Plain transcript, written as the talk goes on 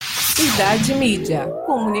Idade Mídia.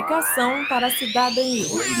 Comunicação para a cidadania.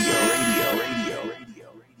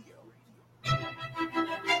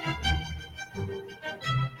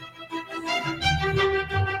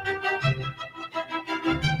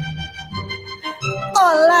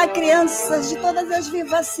 Olá, crianças de todas as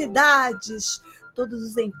vivacidades, todos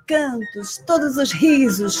os encantos, todos os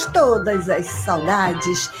risos, todas as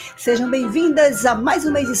saudades. Sejam bem-vindas a mais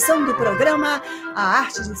uma edição do programa A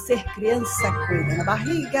Arte de Ser Criança, Cuida na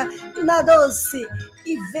Barriga, na Doce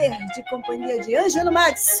e Verde, companhia de Ângelo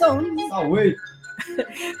Madison. Oi.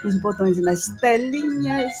 Nos botões e nas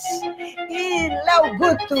telinhas. E Léo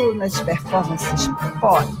Guto nas performances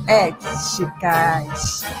poéticas.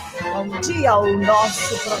 Bom dia, o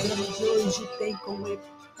nosso programa de hoje tem como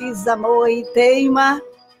episamor e tema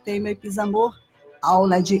episamor,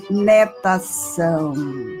 aula de netação.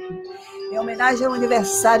 Em homenagem ao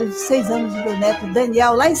aniversário de 6 anos do meu neto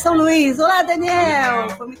Daniel, lá em São Luís. Olá, Daniel!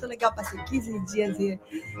 Foi muito legal, passei 15 dias e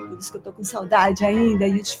por isso que eu estou com saudade ainda. A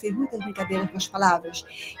gente fez muitas brincadeiras com as palavras.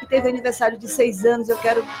 E teve aniversário de 6 anos, eu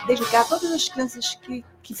quero dedicar a todas as crianças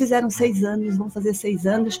que fizeram 6 anos, vão fazer 6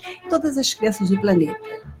 anos, e todas as crianças do planeta.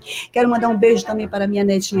 Quero mandar um beijo também para minha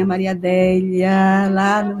netinha Maria Adélia,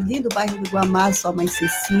 lá no lindo bairro do Guamá, sua mãe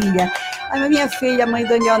Cecília, a minha filha, a mãe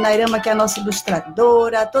Daniel Nairama, que é a nossa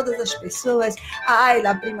ilustradora, todas as pessoas, a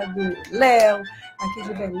Ayla, a prima do Léo, aqui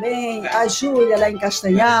de Belém, a Júlia, lá em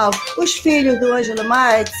Castanhal, os filhos do Ângelo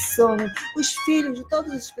Madison, os filhos de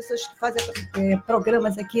todas as pessoas que fazem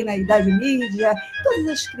programas aqui na Idade Mídia, todas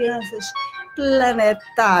as crianças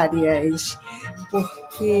planetárias,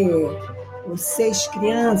 porque vocês,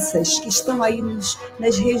 crianças, que estão aí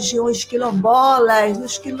nas regiões quilombolas,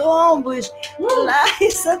 nos quilombos, lá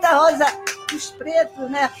em Santa Rosa dos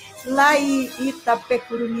Pretos, né? Lá em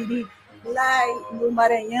Itapecurumiri, lá no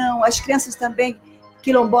Maranhão, as crianças também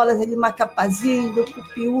quilombolas ali, Macapazinho, do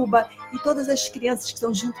Cupiúba, e todas as crianças que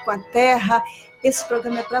estão junto com a terra. Esse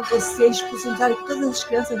programa é para vocês, para juntarem todas as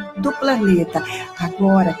crianças do planeta.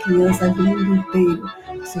 Agora, crianças do mundo inteiro,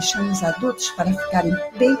 vocês chamam os adultos para ficarem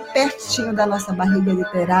bem pertinho da nossa barriga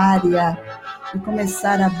literária e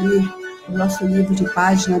começar a abrir o nosso livro de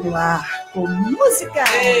página no ar, com música,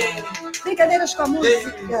 brincadeiras com a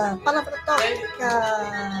música, palavra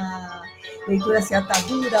tópica, leitura sem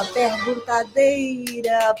atadura,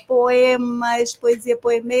 perguntadeira, poemas, poesia,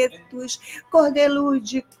 poemetos,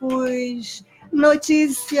 cordelúdicos,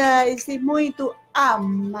 notícias e muito a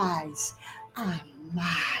mais, a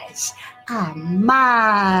mais, a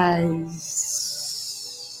mais.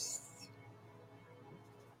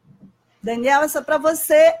 Daniel, essa é para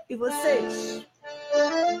você e vocês.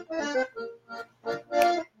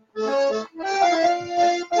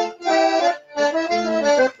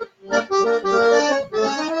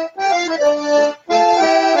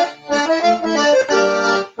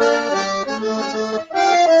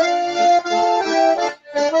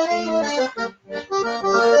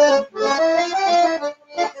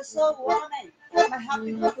 Eu sou o homem mais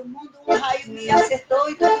rápido do mundo, um raio me acertou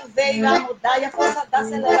e tudo veio a mudar, e a força da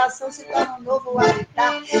aceleração se torna um novo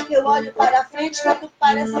habitat. Eu olho para frente, tudo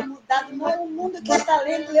parece mudado, não é um mundo que está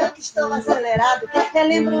lento, eu que estou acelerado.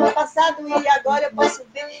 Relembro o passado e agora eu posso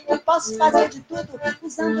ver, eu posso fazer de tudo,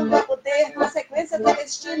 usando o meu poder, consequência do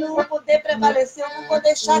destino, o poder prevaleceu, não vou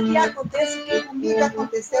deixar que aconteça o que comigo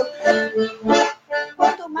aconteceu.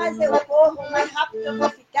 Quanto mais eu corro, mais rápido eu vou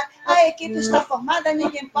ficar. A equipe está formada,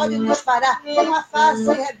 ninguém pode nos parar. Com a face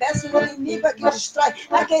reversa, o inimigo é que destrói.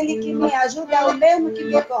 Aquele que me ajuda é o mesmo que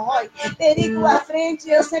me corrói. Perigo à frente,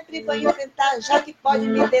 eu sempre vou enfrentar. Já que pode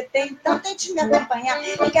me deter, então tente me acompanhar.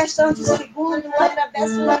 Em questão de segundo, eu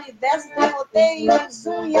atravesso o universo. Derrotei o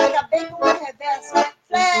zoom e acabei com o reverso.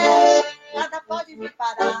 Flash, nada pode me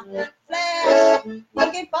parar. Flash,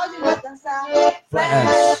 ninguém pode me alcançar.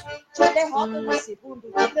 Flash, te derroto no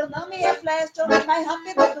segundo. Meu nome é Flash, o homem mais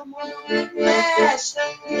rápido do mundo. Flash,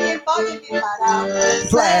 ninguém pode me parar.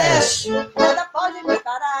 Flash, nada pode me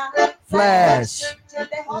parar. Flash, te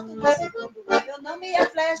derroto no segundo. Meu nome é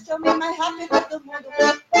Flash, o homem mais rápido do mundo.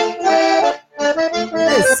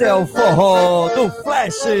 Esse é o forró do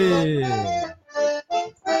Flash.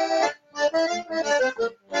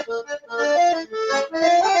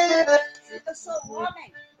 Eu sou o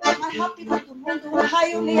homem mais rápido do mundo, um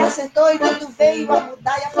raio me acertou e tudo veio a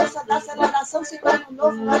mudar, e a força da aceleração se torna um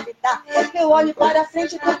novo habitat. Eu olho para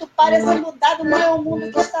frente e tudo parece mudado, não é um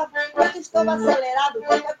mundo que está bom, eu estou acelerado.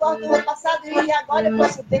 Recordo o passado e agora eu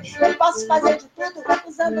posso ver, eu posso fazer de tudo,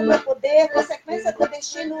 usando o meu poder, consequência do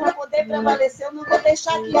destino, o poder prevaleceu, não vou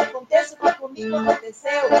deixar que aconteça o que comigo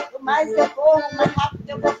aconteceu. O mais eu corro, o mais rápido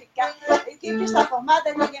eu vou ficar. equipe está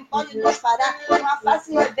formada, ninguém pode nos parar. Uma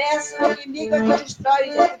face reversa, o inimigo me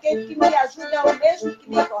destrói. Aquele que me ajuda é o mesmo que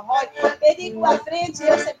me corrói. Perigo à frente,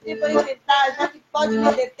 eu sempre vou enfrentar. Já que pode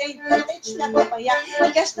me deter, então tente me acompanhar.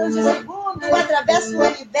 Em questão de segundo, eu atravesso o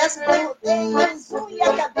universo. Derrotei o zoom e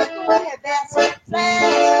acabei com o reverso.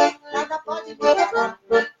 Flash, nada pode me parar.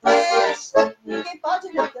 Flash, ninguém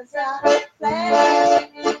pode me alcançar.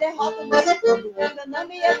 Flash, derrota no segundo. Meu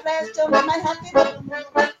nome é Flash, eu sou mais rápido do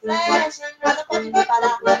mundo. Flash, nada pode me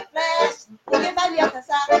parar. Flash, ninguém vai me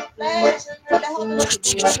alcançar. Flash, derrota no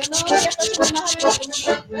segundo. Meu nome é Flash, eu sou mais rápido do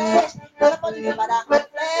mundo. Flash, nada pode me parar.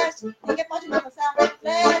 Flash, ninguém pode me alcançar.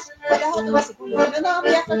 Flash, derrota no segundo. Meu nome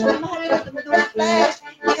é Flash, eu sou mais rápido do mundo. Flash,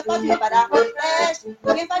 ninguém pode me parar. Flash,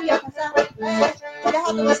 ninguém vai me alcançar. Flash,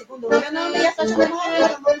 derrota no segundo. Meu nome é Flash, eu sou mais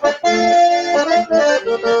rápido do mundo.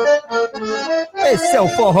 Esse é o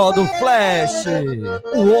forró do Flash,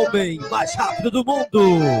 o homem mais rápido do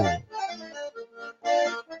mundo.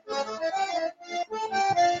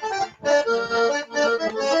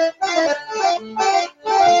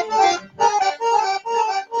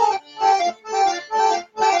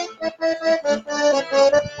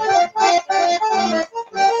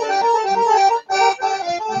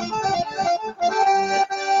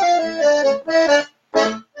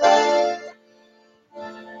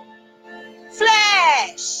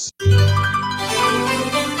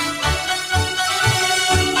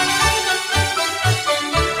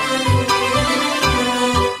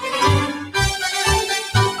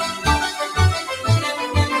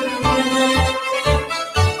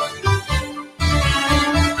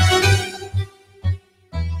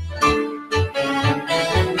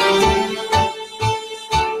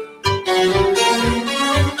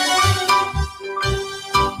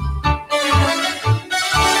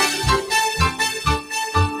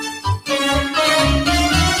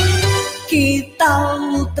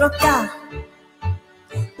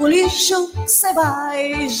 Você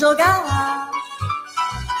vai jogar?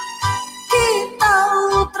 Que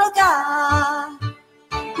tal trocar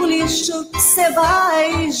o lixo que você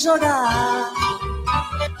vai jogar?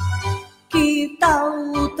 Que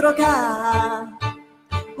tal trocar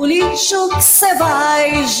o lixo que você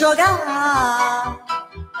vai jogar?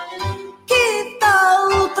 Que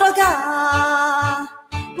tal trocar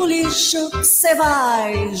o lixo que você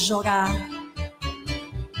vai jogar?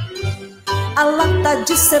 A lata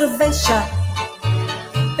de cerveja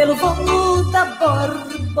pelo voo da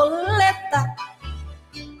borboleta,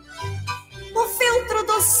 o filtro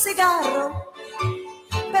do cigarro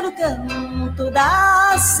pelo canto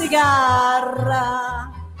da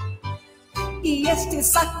cigarra, e este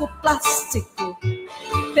saco plástico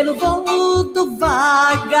pelo voo do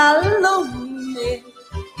vagalume,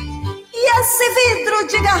 e esse vidro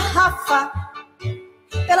de garrafa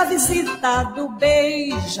pela visita do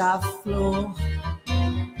beija-flor.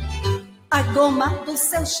 A goma do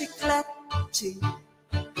seu chiclete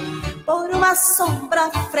por uma sombra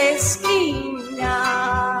fresquinha,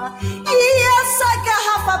 e essa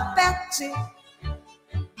garrafa pet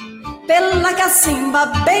pela cacimba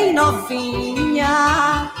bem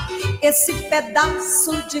novinha, esse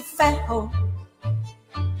pedaço de ferro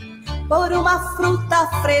por uma fruta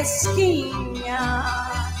fresquinha,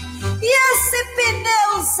 e esse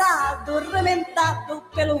pneu usado, remendado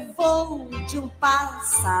pelo voo de um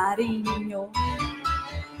passarinho.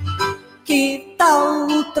 Que tal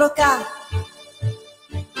trocar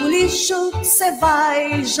o lixo que você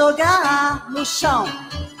vai jogar no chão?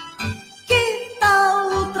 Que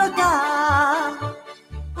tal trocar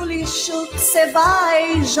o lixo que você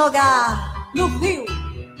vai jogar no rio?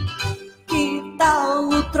 Que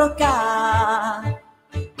tal trocar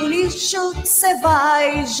o lixo que você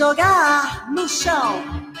vai jogar no chão?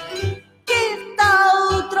 Que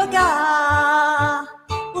tal trocar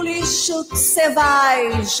o lixo que você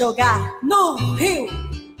vai jogar no rio?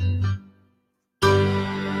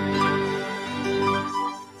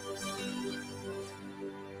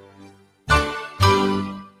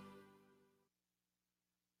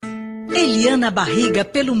 Heliana Barriga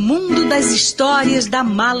pelo mundo das histórias da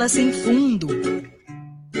mala sem fundo.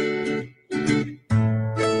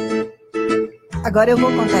 Agora eu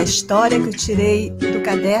vou contar a história que eu tirei do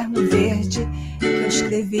caderno verde que eu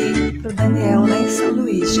escrevi para o Daniel lá em São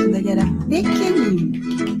Luís, quando ele era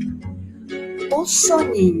pequenininho. O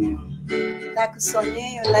soninho. Tá com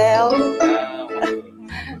soninho, Léo?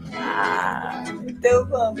 Então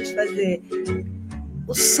vamos fazer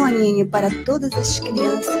o soninho para todas as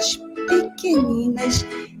crianças pequeninas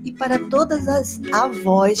e para todas as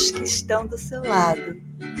avós que estão do seu lado.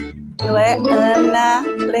 Não é, Ana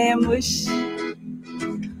Lemos?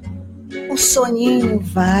 O soninho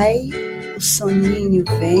vai, o soninho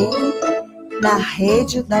vem, Na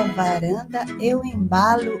rede da varanda eu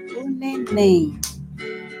embalo o neném.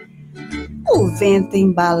 O vento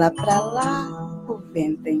embala pra lá, o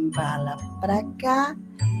vento embala pra cá.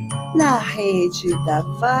 Na rede da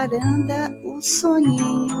varanda o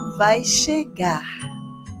soninho vai chegar.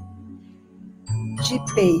 De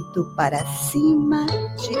peito para cima,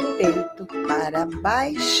 de peito para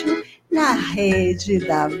baixo. Na rede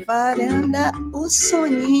da varanda o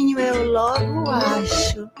soninho eu logo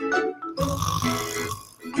acho.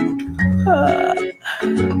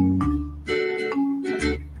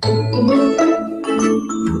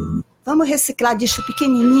 Vamos reciclar disco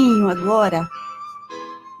pequenininho agora.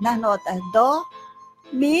 Nas notas dó,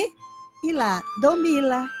 mi e lá. Dó, mi,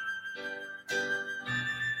 lá.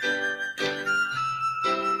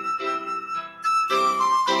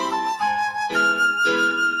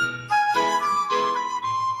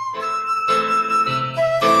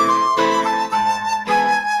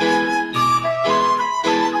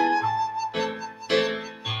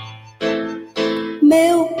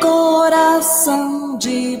 Meu coração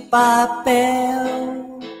de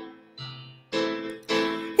papel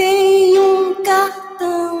em um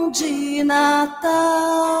cartão de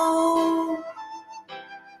Natal,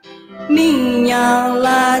 minha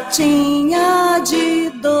latinha de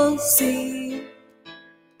doce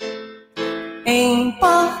em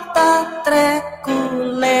porta-treco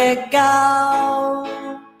legal,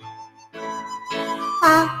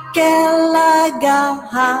 aquela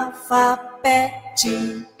garrafa PET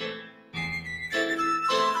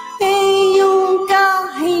em um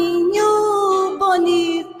carrinho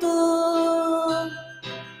bonito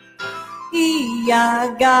e a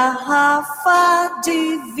garrafa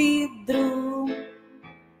de vidro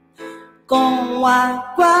com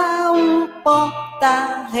água, um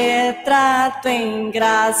porta-retrato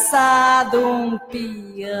engraçado, um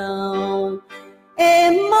peão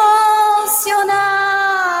emocionado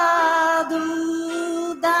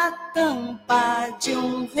da tampa de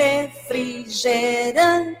um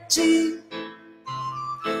refrigerante,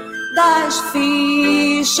 das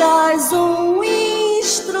fichas um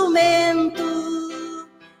instrumento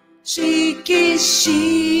chique,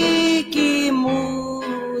 chique,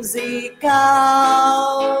 musical,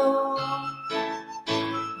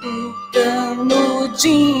 do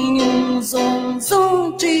canudinho um zum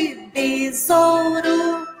zum de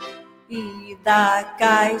besouro e da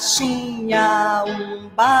caixinha um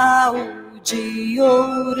baú de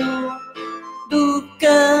ouro, do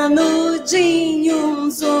canudinho um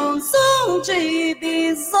zum zum de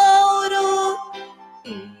besouro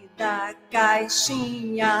e da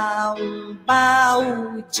caixinha um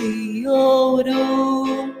baú de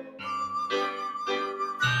ouro.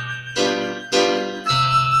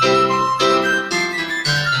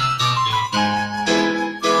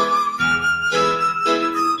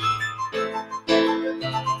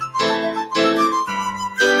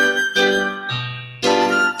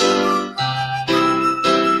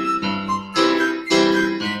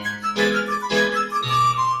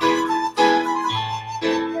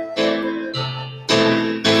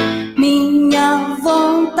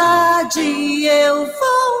 Eu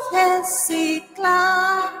vou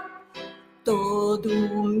reciclar todo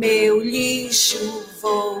o meu lixo,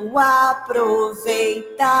 vou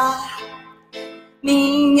aproveitar.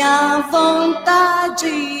 Minha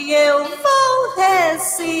vontade, eu vou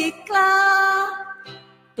reciclar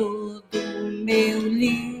todo o meu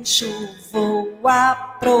lixo, vou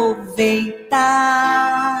aproveitar.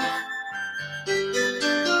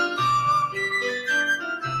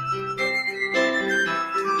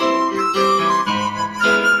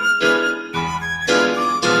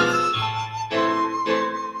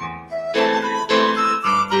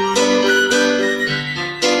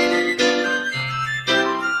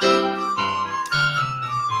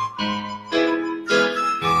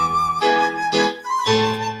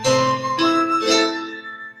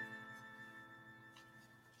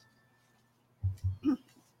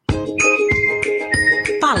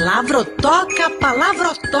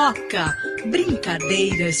 Palavrotoca,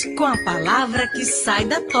 brincadeiras com a palavra que sai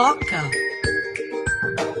da toca.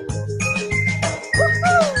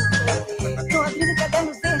 Estou abrindo o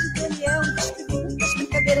caderno verde do Leão, escrevendo muitas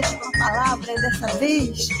brincadeiras com a palavra. Dessa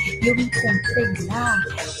vez eu encontrei lá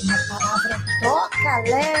uma palavra toca,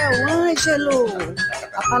 Léo, Ângelo.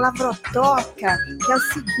 A palavra toca, que é o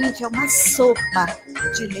seguinte, é uma sopa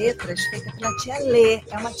de letras feita pela tia Lê.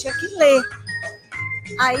 É uma tia que lê.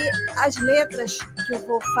 Aí, as letras que eu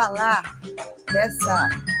vou falar dessa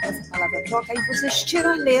palavra toca, aí vocês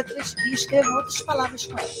tiram as letras e escrevam outras palavras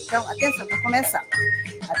com elas. Então, atenção, vou começar.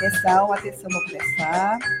 Atenção, vou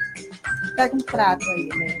começar. Pega um prato aí,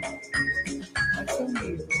 né? Vai ser um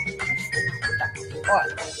livro.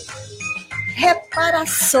 Olha. Repara a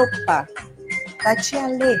sopa da tia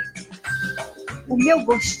Lê. O meu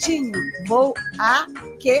gostinho vou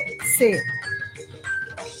aquecer.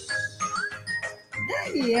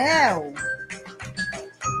 Daniel,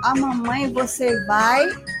 a mamãe você vai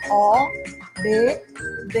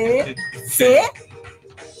obedecer.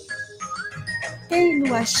 Tem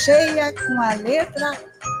lua cheia com a letra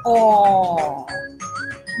O.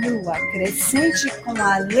 Lua crescente com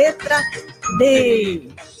a letra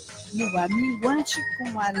D. Lua minguante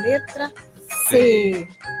com a letra C.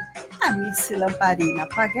 A missa lamparina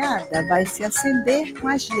apagada vai se acender com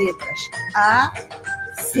as letras A,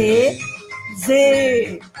 C,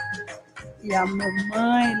 Z. E a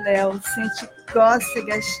mamãe, Léo, sente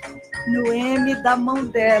cócegas no M da mão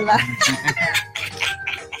dela.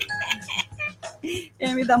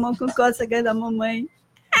 M da mão com cócegas da mamãe.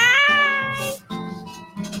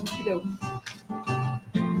 Deu.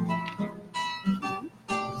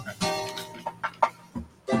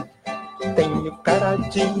 Tenho cara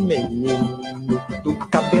de menino, do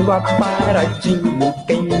cabelo aparadinho.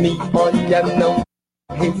 Quem me olha não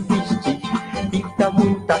resiste e dá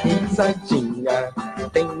muita risadinha.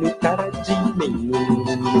 Tenho cara de menino,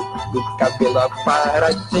 do cabelo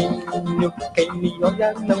aparadinho. Quem me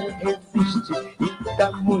olha não resiste e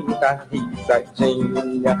dá muita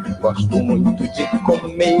risadinha. Gosto muito de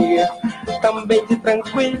comer, também de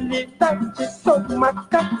tranquilidade. Sou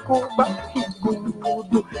macaco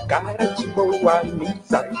barrigudo, cara de boa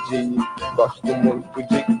amizade. Gosto muito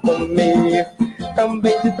de comer,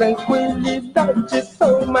 também de tranquilidade.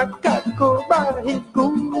 Sou macaco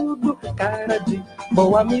barrigudo, cara de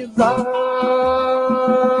boa amizade.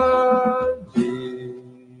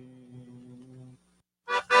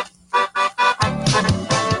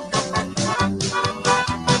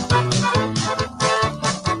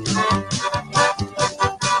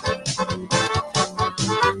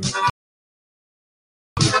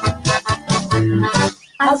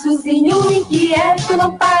 Azulzinho inquieto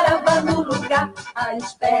não parava no lugar, à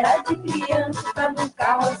espera de criança pra no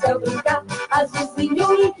carrossel brincar.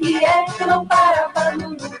 Azulzinho inquieto não parava no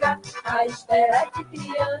lugar, à espera de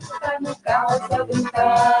criança pra no carrossel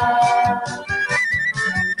brincar.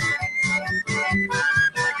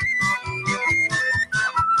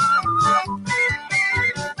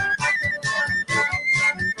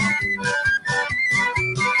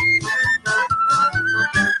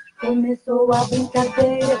 Começou a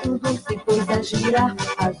brincadeira, tudo se pôs a girar.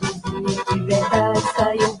 Azulzinho de verdade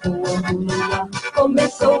saiu voando no ar.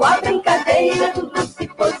 Começou a brincadeira, tudo se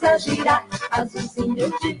pôs a girar.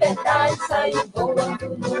 Azulzinho de verdade saiu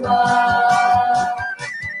voando no ar.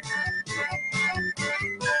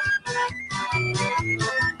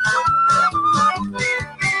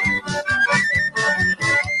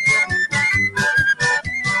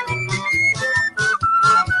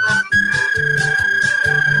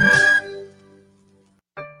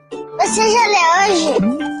 Você já leu hoje?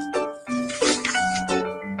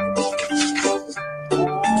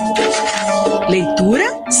 Leitura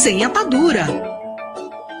sem atadura.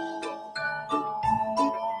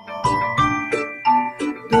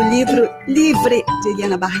 Do livro Livre, de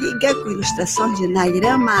Heliana Barriga, com ilustrações de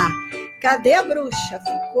Nairama. Cadê a bruxa?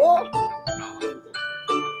 Ficou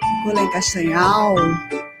lá em Castanhal.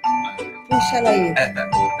 Puxa ela aí.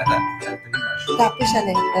 Tá, puxa ela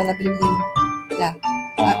aí, pra ela brilhando. Tá.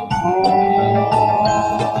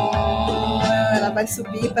 Ela vai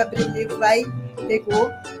subir para abrir, vai,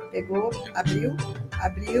 pegou, abriu,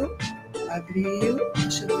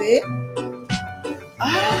 deixa eu ver.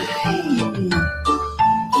 Ai!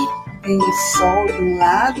 Tem o sol de um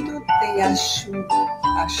lado, tem a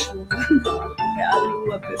chuva não, é a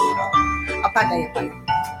lua, pessoal. Apaga aí.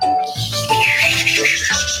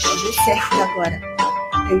 Vou ver certo agora.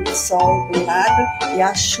 Tem o sol de um lado e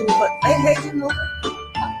a chuva. Errei de novo.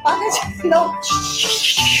 Apaga de novo.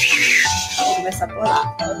 Vou começar por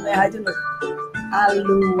lá. Vamos errar de novo. A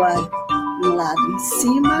lua do lado em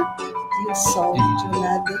cima e o sol de um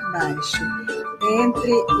lado embaixo.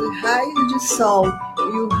 Entre o raio de sol e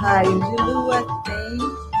o raio de lua tem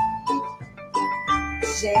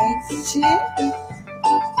gente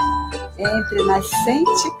entre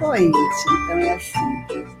nascente e poente. Então é assim.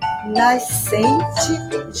 Nascente,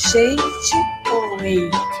 gente,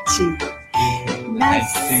 poente.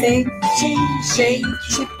 Nascente,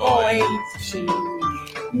 gente, poente.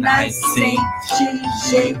 Nascente,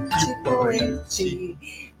 gente, poente.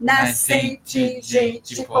 Nascente,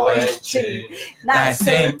 gente, poente.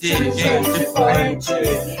 Nascente, gente, poente.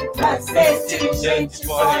 Nascente, gente,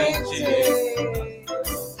 poente.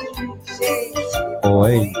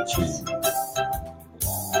 Poente.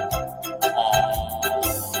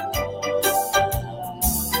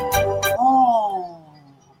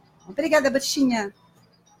 Obrigada, bruxinha.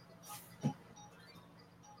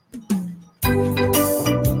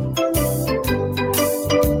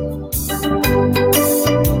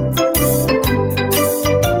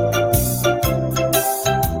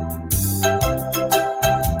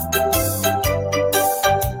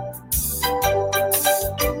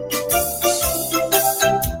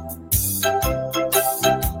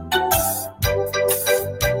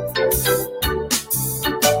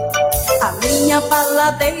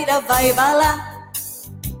 Baladeira vai balar,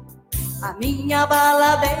 a minha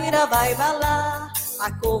baladeira vai balar,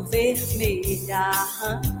 a cor vermelha,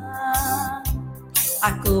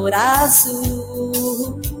 a cor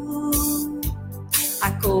azul,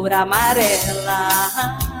 a cor amarela.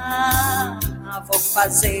 Vou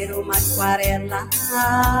fazer uma aquarela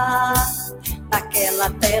naquela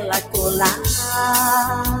tela colar,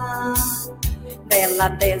 nela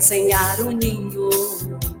desenhar o ninho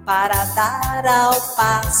para dar ao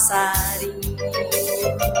passarinho.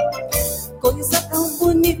 Coisa tão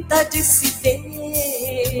bonita de se ver,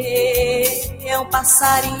 é um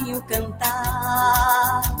passarinho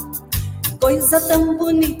cantar. Coisa tão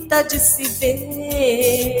bonita de se ver,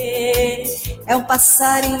 é um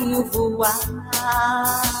passarinho voar.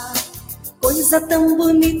 Coisa tão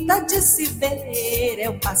bonita de se ver, é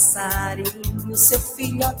um passarinho seu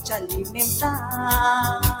filhote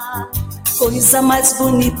alimentar. Coisa mais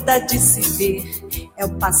bonita de se ver, é o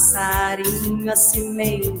passarinho a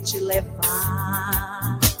semente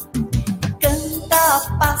levar.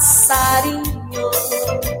 Canta, passarinho,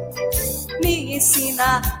 me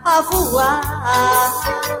ensina a voar.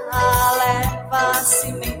 Leva a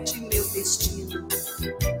semente, meu destino,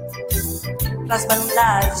 pras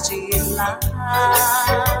bandas de lá.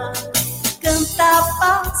 Canta,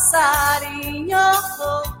 passarinho,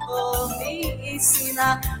 me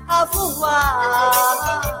ensina a voar.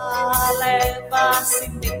 Leva a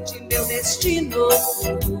semente, meu destino,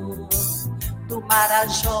 do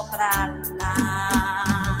Marajó pra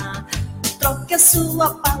lá. Troque a sua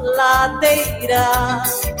baladeira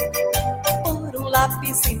por um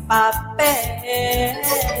lápis e papel.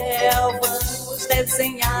 Vamos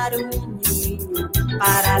desenhar um ninho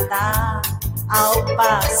para dar ao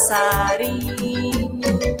passarinho.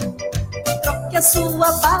 Troque a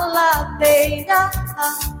sua baladeira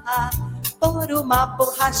por uma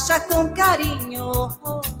borracha com carinho.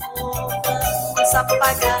 Vamos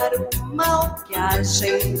apagar o mal que a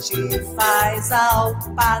gente faz ao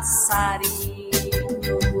passarinho.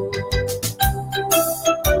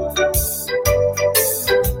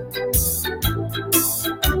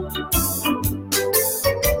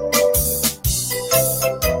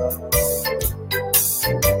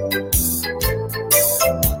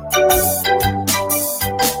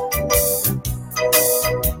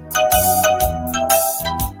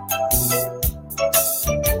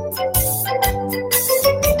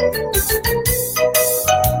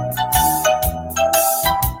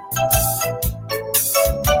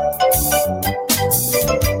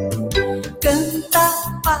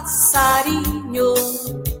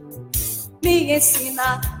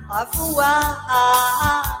 Ensina a voar,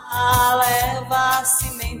 leva a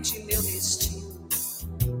semente, meu destino,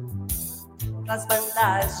 pras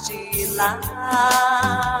bandas de lá.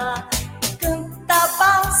 Canta,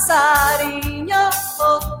 passarinho,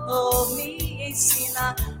 me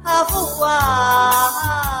ensina a voar,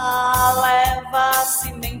 leva a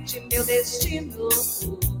semente, meu destino,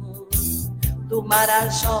 do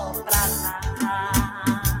Marajó pra lá.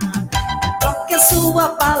 Troque a sua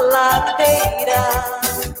baladeira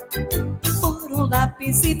por um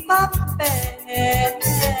lápis e papel.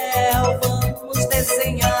 Vamos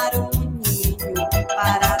desenhar um ninho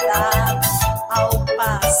para dar ao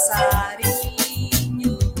passarinho.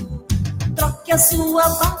 Troque a sua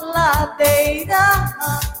baladeira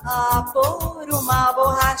por uma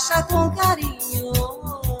borracha com carinho.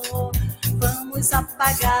 Vamos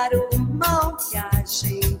apagar o mal que a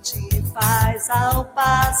gente faz ao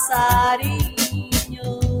passarinho.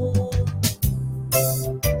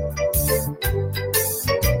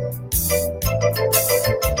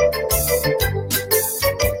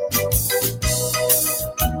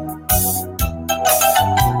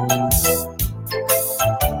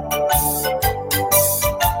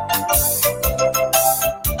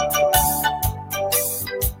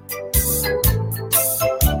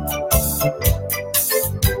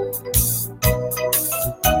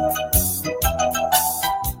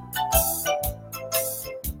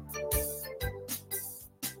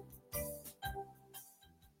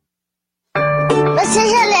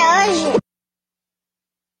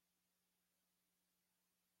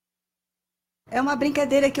 É uma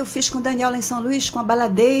brincadeira que eu fiz com o Daniel lá em São Luís, com a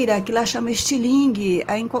baladeira, que lá chama estilingue.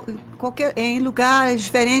 Aí em lugares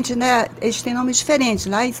diferentes, né? Eles têm nomes diferentes.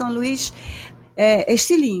 Lá em São Luís é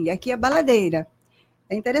estilingue, aqui é baladeira.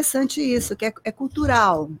 É interessante isso, que é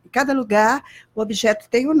cultural. Em cada lugar, o objeto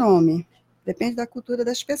tem um nome. Depende da cultura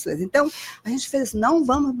das pessoas. Então, a gente fez assim, não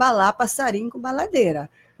vamos balar passarinho com baladeira.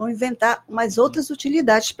 Vamos inventar umas outras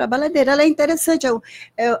utilidades para a baladeira. Ela é interessante,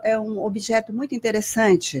 é um objeto muito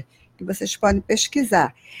interessante, que vocês podem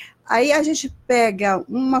pesquisar. Aí a gente pega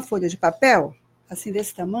uma folha de papel, assim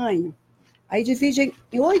desse tamanho, aí divide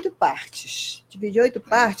em 8 partes. Divide em 8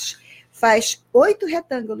 partes, faz 8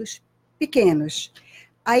 retângulos pequenos.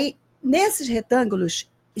 Aí, nesses retângulos,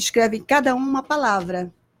 escreve em cada um uma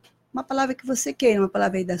palavra que você queira, uma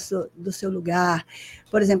palavra aí do seu lugar.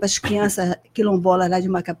 Por exemplo, as crianças quilombolas lá de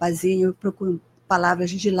Macapazinho procuram palavras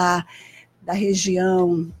de lá, da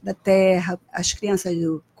região, da terra, as crianças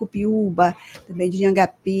do Cupiúba, também de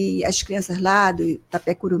Angapi, as crianças lá do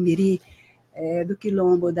Itapecurumiri, do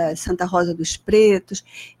Quilombo, da Santa Rosa dos Pretos.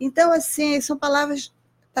 Então, assim, são palavras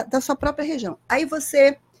da sua própria região. Aí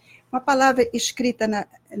você, uma palavra escrita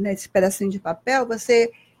nesse pedacinho de papel,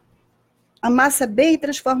 você amassa bem e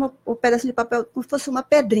transforma o pedacinho de papel como se fosse uma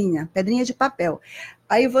pedrinha de papel.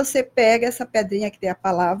 Aí você pega essa pedrinha que tem a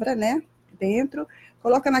palavra, né, dentro,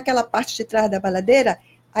 coloca naquela parte de trás da baladeira,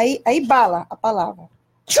 aí bala a palavra.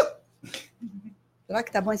 Será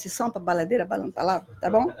que tá bom esse som para baladeira, balando palavra? Tá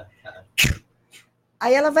bom?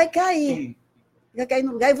 Aí ela vai cair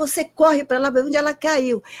no lugar, e você corre para ela ver onde ela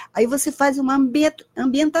caiu. Aí você faz uma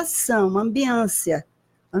ambientação, uma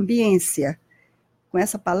ambiência com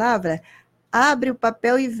essa palavra, abre o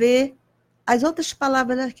papel e vê as outras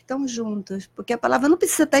palavras que estão juntas, porque a palavra não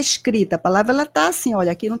precisa estar escrita, a palavra ela está assim,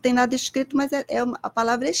 olha, aqui não tem nada escrito, mas a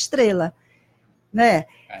palavra é estrela, né?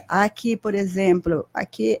 Aqui, por exemplo,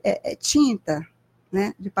 aqui é tinta,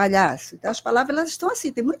 né, de palhaço. Então, as palavras elas estão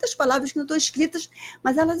assim, tem muitas palavras que não estão escritas,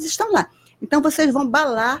 mas elas estão lá. Então, vocês vão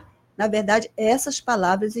balar, na verdade, essas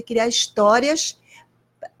palavras e criar histórias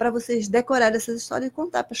para vocês decorarem essas histórias e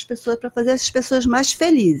contar para as pessoas, para fazer as pessoas mais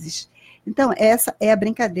felizes. Então, essa é a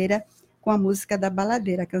brincadeira com a música da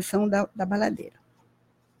baladeira, a canção da baladeira.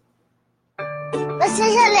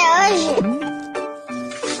 Você já leu hoje?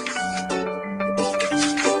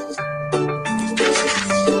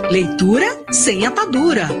 Leitura sem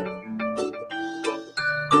atadura.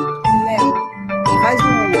 Léo, faz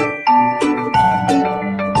um.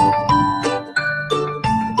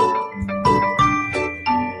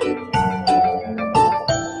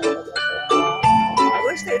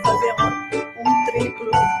 Gostei de fazer um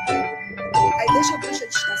triplo. Aí deixa a bruxa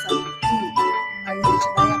descansar um pouquinho. Aí a gente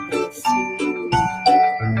vai apreciando.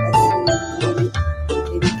 Assim,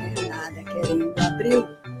 ele quer nada, querendo. Abriu.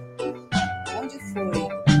 Onde foi?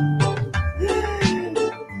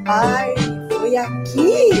 Ai, foi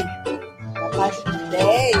aqui. Na página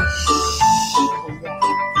 10.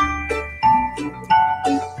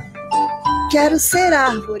 Quero ser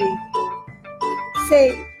árvore.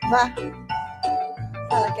 Sei, vá.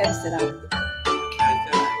 Fala, quero ser árvore.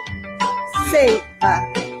 Sei, vá.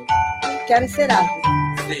 Quero ser árvore.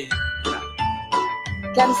 Sei, vá.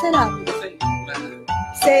 Quero ser árvore.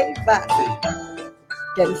 Sei, vá.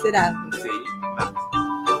 Quero ser árvore. Sei, vá.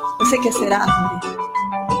 Você quer ser árvore?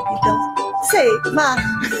 Então, sei, vá.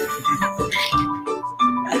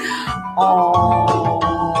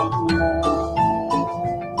 Pronto.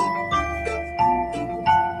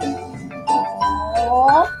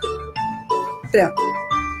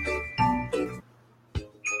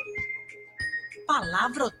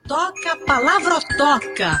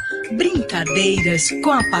 Palavrotoca. Brincadeiras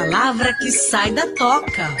com a palavra que sai da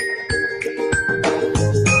toca.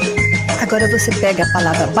 Agora você pega a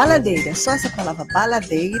palavra baladeira, só essa palavra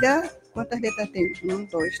baladeira. Quantas letras tem? 1,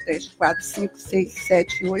 2, 3, 4, 5, 6,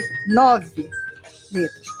 7, 8, 9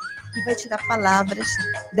 letras. E vai tirar palavras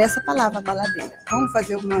dessa palavra baladeira. Vamos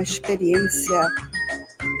fazer uma experiência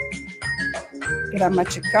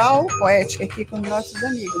gramatical, poética aqui com os nossos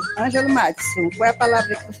amigos. Ângelo Madison, qual é a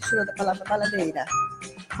palavra que você tirou da palavra baladeira?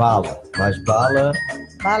 Bala, mas bala...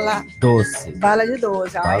 Bala. Doce. Bala de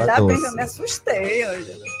doce. Bala Ainda doce. bem que eu me assustei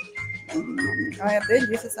hoje. Ai, é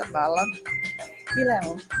delícia essa bala. E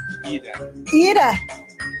Léo? Ira. Ira.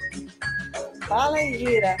 Bala e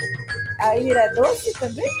ira. A ira é doce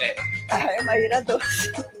também? É. Ah, é uma ira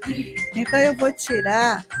doce. Então eu vou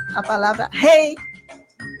tirar a palavra rei.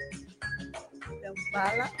 Então,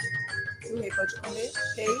 bala, o rei pode comer,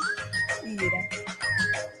 rei e ira.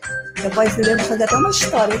 Então podemos fazer até uma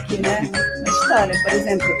história aqui, né? Uma história, por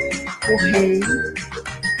exemplo, o rei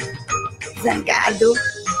zangado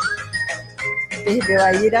perdeu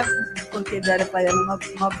a ira porque Dora era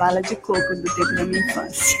uma bala de coco do tempo da minha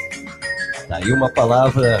infância. Daí uma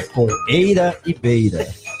palavra com eira e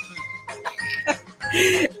beira.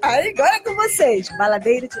 Aí agora é com vocês.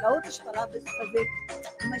 Baladeira, tirar outras palavras e fazer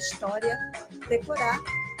uma história, decorar,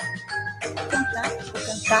 cantar,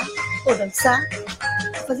 ou dançar,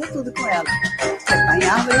 fazer tudo com ela. Trepar em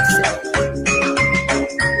árvore, etc.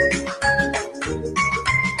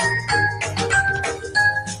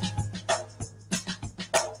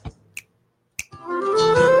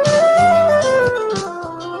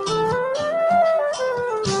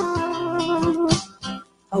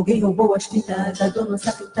 Alguém roubou as pintadas da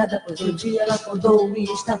nossa pintada, pois um dia ela acordou e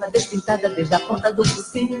estava despintada, desde a ponta do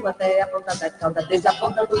focinho até a ponta da cauda, desde a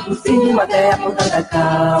ponta do focinho até a ponta da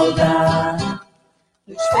cauda.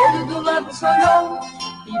 No espelho do lado se olhou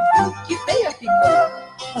e viu que feia ficou.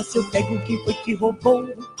 Ah, se eu pego quem foi que roubou,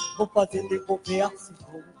 vou fazer devolver a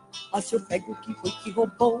cifrão. Ah, se eu pego quem foi que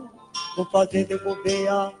roubou, vou fazer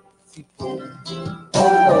devolver a cifrão. Oh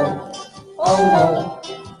não, oh não,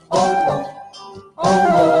 oh não. Oh,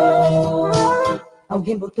 oh.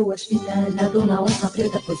 Alguém botou as fitas na dona onça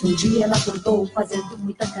preta, pois um dia ela plantou fazendo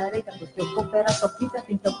muita careta. O seu corpo era só fita,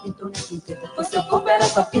 então pintou nem pinteta. O seu corpo era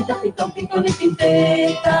só fita, então pintou nem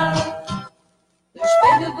pinteta. No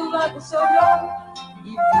espelho do lago se olhou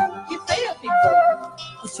e viu que feia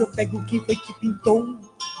ficou. Se eu pego quem foi que pintou,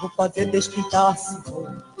 vou fazer despintar a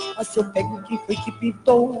cifrão. Ah, se eu pego quem foi que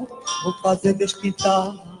pintou, vou fazer despintar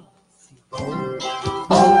a cifrão.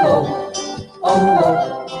 Oh, oh. Oh, oh,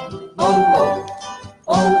 oh,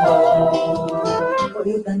 oh, oh.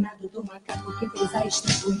 Foi o danado do macaco que fez a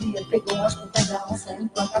estripulia. Pegou as pontas da onça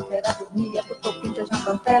enquanto a fera dormia. Botou pintas na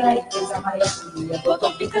pantera e fez a maior folia.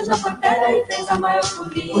 Botou pintas na pantera e fez a maior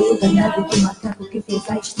folia. Foi o danado do macaco que fez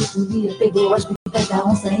a estripulia. Pegou as pontas da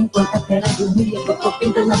onça enquanto a fera dormia. Botou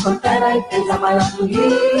pintas na pantera e fez a maior folia.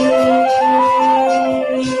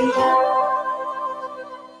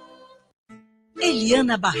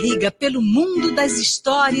 Heliana Barriga pelo mundo das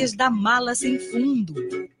histórias da mala sem fundo.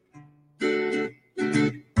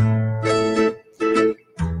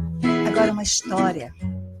 Agora uma história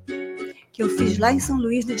que eu fiz lá em São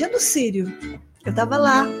Luís no dia do Círio. Eu estava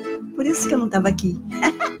lá, por isso que eu não estava aqui.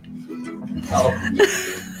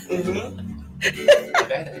 É verdade.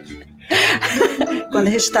 Quando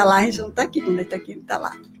a gente está lá, a gente não está aqui. Quando a gente está aqui, a gente está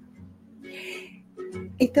lá.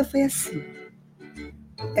 Então foi assim.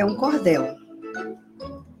 É um cordel.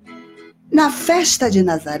 Na festa de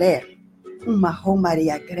Nazaré, uma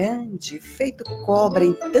romaria grande, feito cobra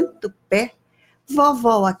em tanto pé,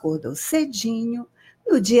 vovó acordou cedinho,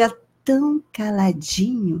 no dia tão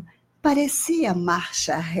caladinho, parecia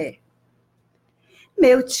marcha ré.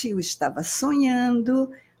 Meu tio estava sonhando,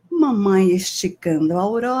 mamãe esticando a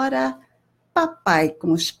aurora, papai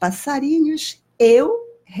com os passarinhos,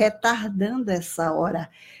 eu retardando essa hora,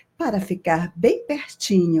 para ficar bem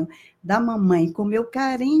pertinho da mamãe com meu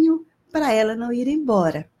carinho, para ela não ir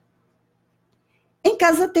embora. Em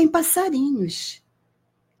casa tem passarinhos,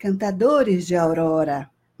 cantadores de aurora,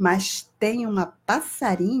 mas tem uma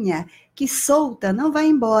passarinha que solta, não vai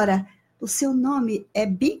embora. O seu nome é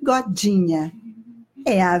Bigodinha.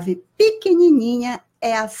 É ave pequenininha,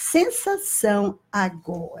 é a sensação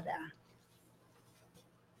agora.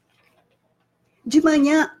 De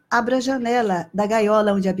manhã, abra a janela da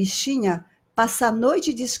gaiola onde a bichinha passa a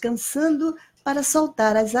noite descansando para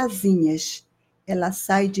soltar as asinhas. Ela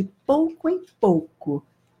sai de pouco em pouco.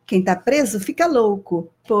 Quem está preso fica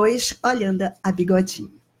louco, pois olhando a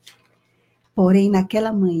Bigodinha. Porém,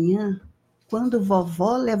 naquela manhã, quando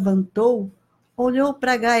vovó levantou, olhou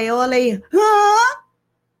para a gaiola e... Ah!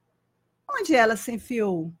 Onde ela se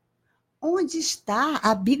enfiou? Onde está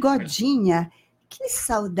a Bigodinha? Que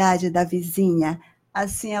saudade da vizinha.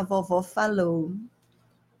 Assim a vovó falou.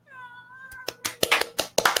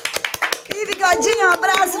 E Bigodinha, um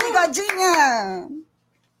abraço, Bigodinha!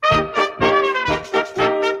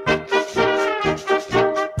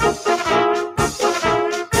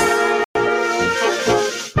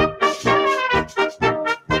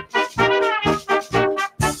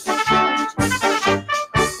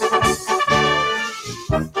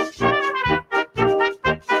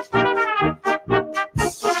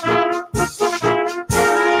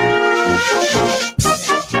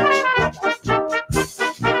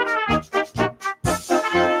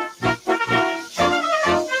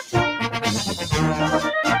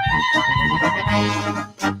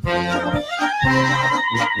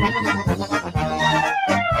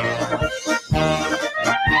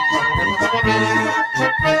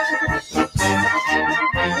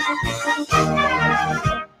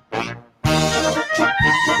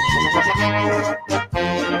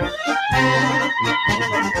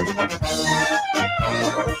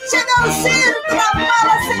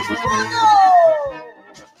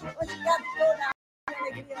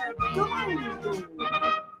 do mundo.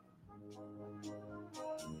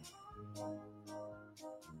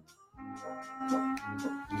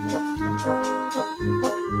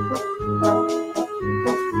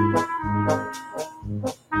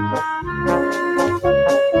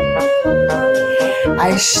 A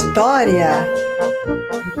história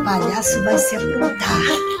do palhaço vai se aprontar.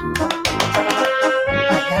 O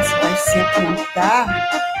palhaço vai se aprontar.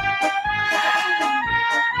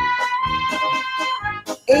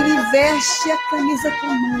 Ele veste a camisa com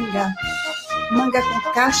manga com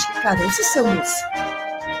casca e caroço, seu moço.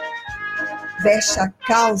 Veste a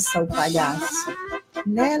calça, o palhaço.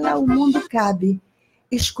 Nela o mundo cabe.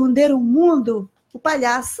 Esconder o mundo, o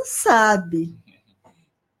palhaço sabe.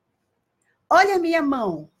 Olha a minha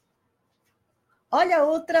mão. Olha a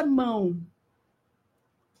outra mão.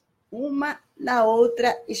 Uma na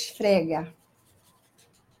outra esfrega.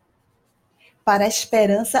 Para a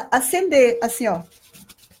esperança acender. Assim, ó.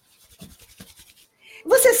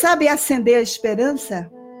 Você sabe acender a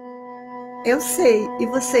esperança? Eu sei. E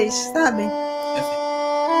vocês sabem?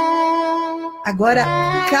 Agora,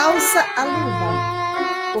 calça a luva.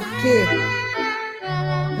 Porque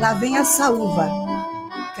lá vem a saúva.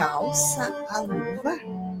 Calça a luva?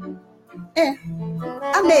 É.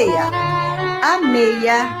 A meia. A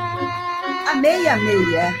meia. A meia,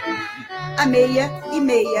 meia. A meia e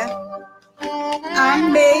meia. A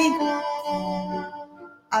meia.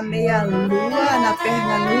 A meia lua na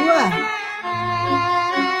perna nua.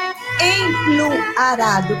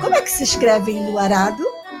 Enluarado. Como é que se escreve enluarado?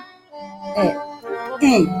 É.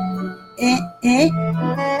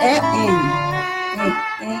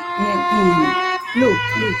 Lu.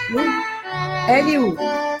 L-U.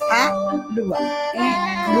 A, lua.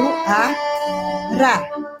 Lua. Ra.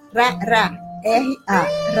 R-A.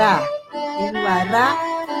 Ra.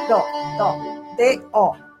 Enluarado. Dó.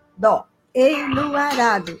 D-O. Dó.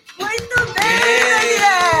 Enluarado. Muito bem,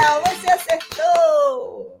 Daniel! Você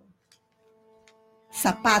acertou!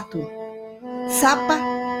 Sapato. Sapa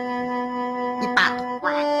e pato.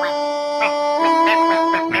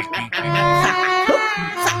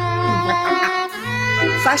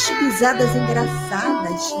 Faz pisadas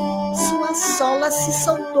engraçadas. Sua sola se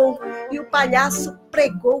soltou e o palhaço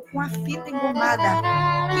pregou com a fita engomada.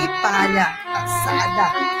 Que palha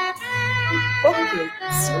passada! Porque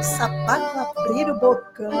se o sapato abrir o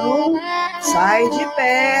bocão, sai de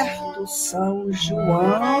perto São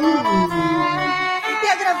João. E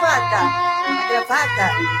a gravata? A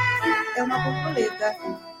gravata é uma borboleta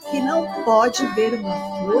que não pode ver uma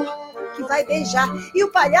flor que vai beijar. E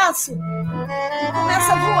o palhaço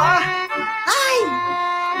começa a voar. Ai,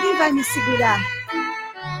 quem vai me segurar?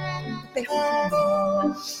 O perfume.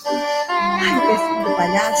 Ai, o perfume do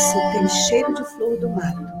palhaço tem cheiro de flor do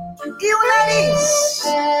mato. E o nariz?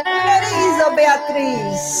 O nariz, ó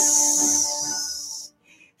Beatriz.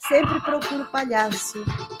 Sempre procura o palhaço.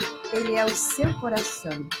 Ele é o seu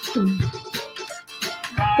coração. Tum.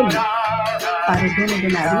 Para o dono do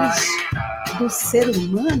nariz, do ser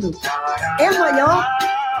humano, é a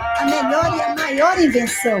melhor e a maior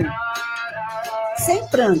invenção. Sem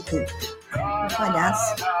pranto, o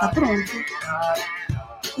palhaço está pronto.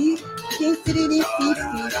 E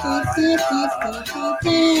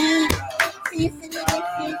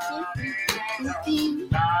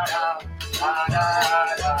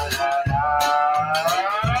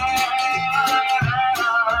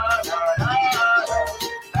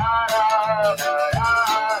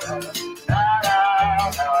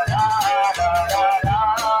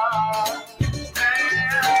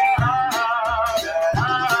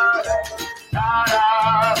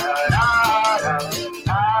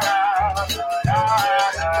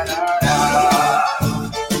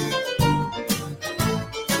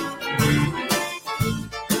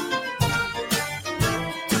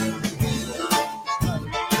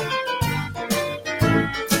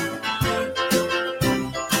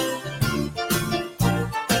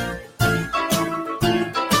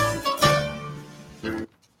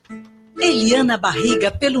Heliana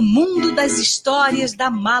Barriga pelo mundo das histórias da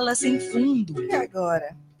mala sem fundo. E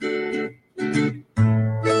agora?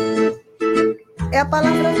 É a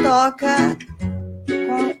palavra toca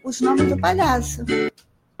com os nomes do palhaço.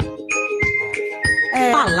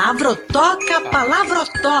 Palavra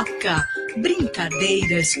toca.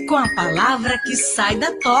 Brincadeiras com a palavra que sai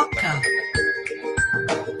da toca.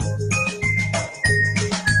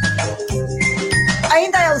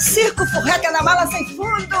 Ainda é o circo furreca na mala sem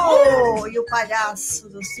fundo. E o palhaço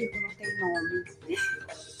do circo não tem nome.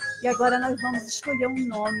 E agora nós vamos escolher um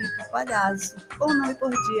nome para o palhaço. Ou um nome por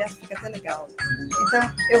dia, fica até legal.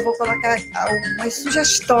 Então, eu vou colocar algumas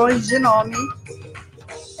sugestões de nome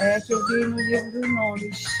que eu vi no livro dos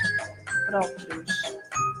nomes próprios.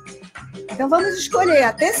 Então vamos escolher.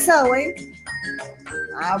 Atenção, hein?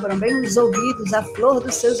 Abram bem os ouvidos, a flor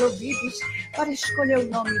dos seus ouvidos, para escolher o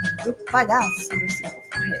nome do palhaço do circo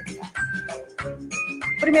Forreta.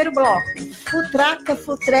 Primeiro bloco. Futraca,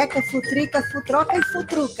 futreca, futrica, futroca e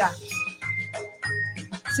futruca.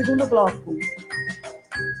 Segundo bloco.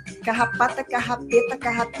 Carrapata, carrapeta,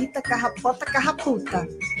 carrapita, carrapota, carraputa.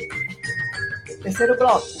 Terceiro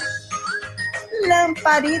bloco.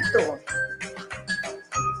 Lamparito.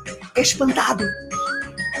 Espantado.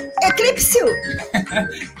 Eclipse.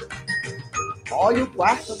 Olha o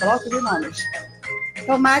quarto bloco de nomes.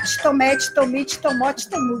 Tomate, tomete, tomite, tomote,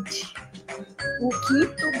 tomute. O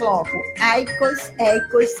quinto bloco. Aicos,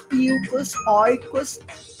 ecos, ilcos, oicos,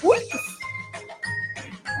 uicos.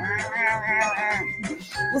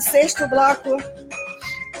 O sexto bloco.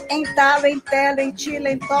 Entala, entela, entila,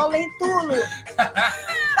 entola, entulo.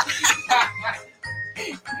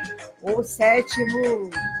 O sétimo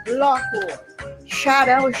bloco.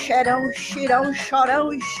 Charão, xerão, xirão,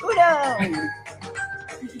 chorão e churão.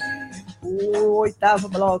 O oitavo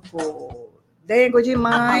bloco. Dengo de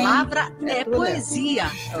mãe. A palavra é poesia.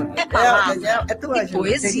 É palavra. É tu, Ângela.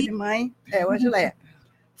 Poesia. Dengo de mãe. É, o Ângela é.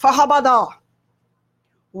 Forrobodó.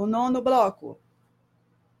 O nono bloco.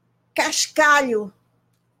 Cascalho.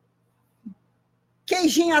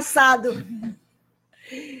 Queijinho assado.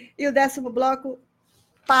 E o décimo bloco.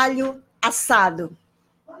 Palho assado.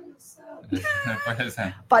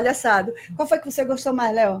 Palhaçado. Qual foi que você gostou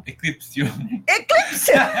mais, Léo? Eclipse.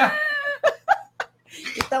 Eclipse!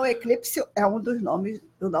 Então, Eclipse é um dos nomes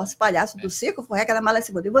do nosso palhaço do circo Forreca da Mala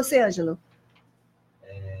Segunda. E você, Ângelo?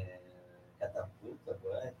 Catapulta,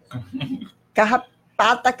 agora.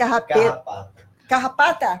 Carrapata, carrapeta.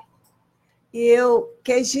 Carrapata? E eu,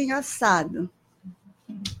 queijinho assado.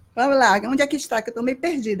 Vamos lá, onde é que está? Que eu estou meio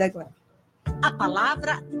perdida agora. A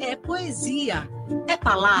palavra é poesia. É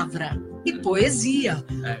palavra e poesia.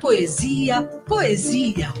 Poesia,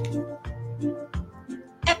 poesia.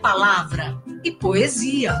 É palavra e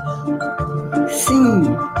poesia. Sim.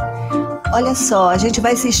 Olha só, a gente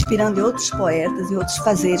vai se inspirando em outros poetas e outros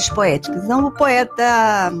fazeres poéticos. Então, o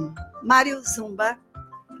poeta Mário Zumba,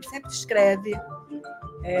 que sempre escreve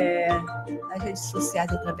nas redes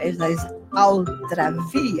sociais através das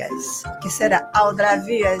aldravias. O que será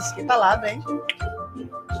aldravias? Que palavra, hein?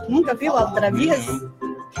 Nunca viu aldravias?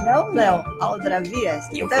 Não, Léo? Aldravias?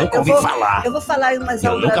 Eu nunca ouvi falar. Eu vou falar umas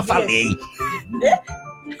Eu aldravias. nunca falei.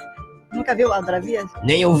 Nunca viu aldravias?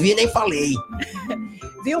 Nem ouvi, nem falei.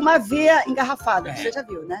 Viu uma via engarrafada, você já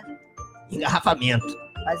viu, né? Engarrafamento.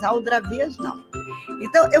 Mas aldravias, não.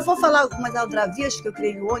 Então, eu vou falar algumas aldravias que eu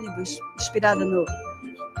criei no ônibus, inspirada no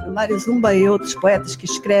Mário Zumba e outros poetas que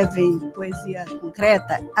escrevem poesia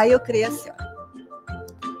concreta. Aí eu criei assim,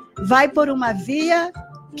 ó. Vai por uma via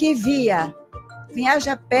que via,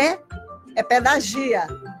 viaja a pé, é pedagia.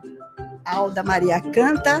 Alda Maria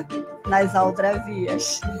canta nas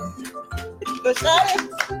aldravias. Gostaram?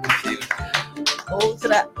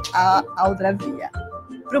 Outra aldravia.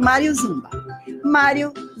 Para o Mário Zumba.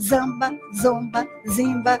 Mário, zamba, zomba,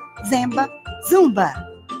 zimba, zemba, zumba.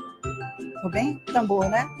 Ficou bem? Tambor,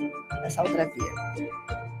 né? Essa aldravia.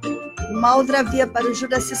 Uma aldravia para o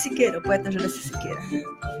Juraci Siqueira, o poeta Juraci Siqueira.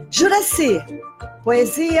 Juraci,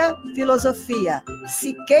 poesia, filosofia.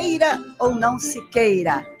 Se queira ou não se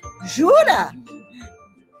queira. Jura?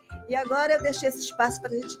 E agora eu deixei esse espaço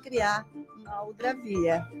para a gente criar uma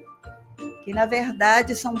aldravia. Que, na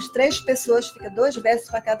verdade, somos 3 pessoas, fica 2 versos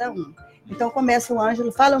para cada um. Então, começa o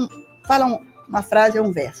Ângelo, fala uma frase ou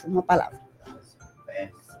um verso, uma palavra.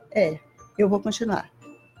 Eu vou continuar.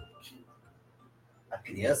 A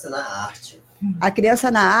criança na arte. A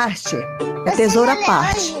criança na arte é tesouro à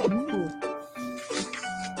parte.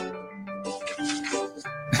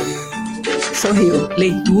 Sorriu.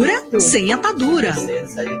 Leitura sem atadura.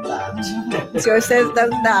 Senhor César da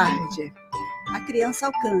tarde. A criança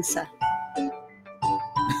alcança.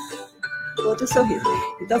 Outro sorriso.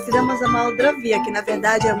 Então fizemos uma aldravia, que na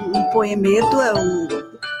verdade é um poemeto, é um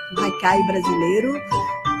haikai brasileiro,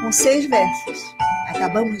 com 6 versos.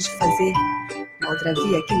 Acabamos de fazer uma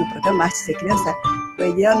aldravia aqui no programa Arte Ser Criança com a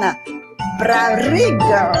Heliana,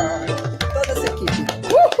 Barriga. Toda essa equipe.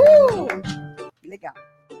 Uhul! Legal.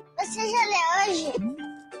 Você já leu hoje?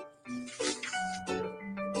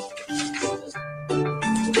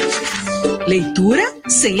 Leitura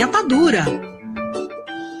sem atadura.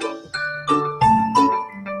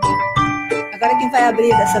 Agora quem vai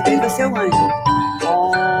abrir dessa vez vai ser o Ângelo.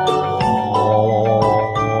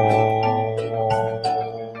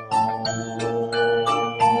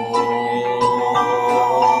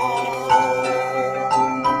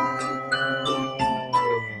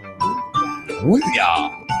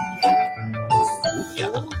 Folha.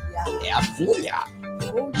 É a folha.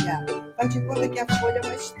 Folha. Faz de conta que a folha é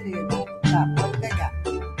uma estrela. Tá, pode pegar.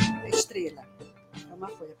 A estrela. É uma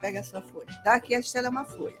folha. Pega a sua folha. Tá? Aqui a estrela é uma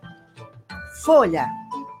folha. Folha.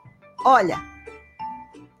 Olha.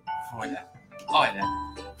 Folha. Olha.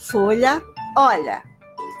 Folha. Olha.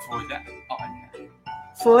 Folha. Olha.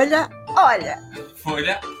 Folha. Olha.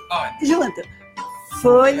 Folha. Olha. Junto.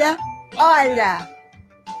 Folha. Olha.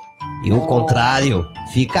 E o contrário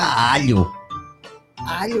fica alho.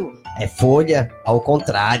 Alho. É folha ao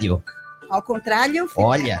contrário. Ao contrário, fica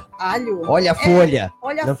Olha. alho. Olha a folha.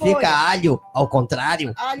 Olha a Não folha. fica alho ao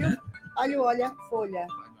contrário? Alho, olha, folha.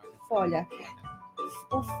 Folha.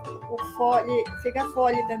 O fole, fica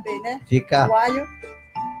fole também, né? Fica O alho,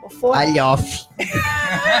 o fole. alhofe.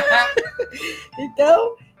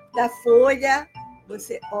 Então, da folha,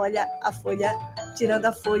 você olha a folha, tirando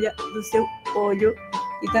a folha do seu olho.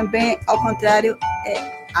 E também, ao contrário,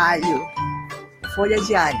 é alho. Folha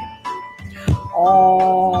de alho.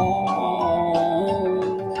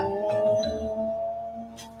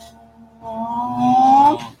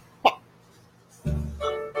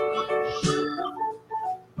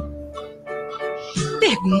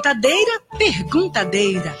 Perguntadeira,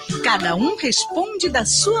 perguntadeira. Cada um responde da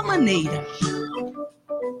sua maneira.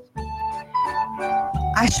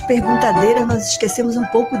 As perguntadeiras, nós esquecemos um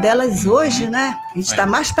pouco delas hoje, né? A gente está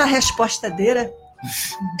mais para a respostadeira.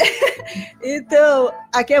 Então,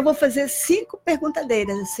 aqui eu vou fazer 5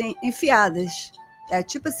 perguntadeiras, assim, enfiadas. É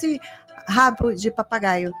tipo assim, rabo de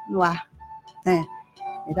papagaio no ar, né?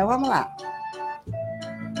 Então, vamos lá.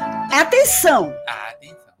 Atenção!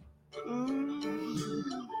 Atenção.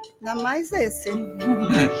 Ainda mais esse.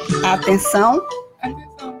 Atenção.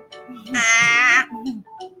 Atenção.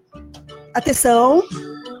 Atenção.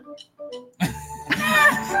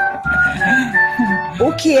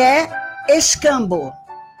 O que é escambo?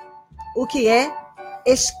 O que é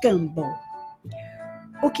escambo?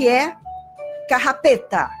 O que é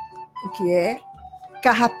carrapeta? O que é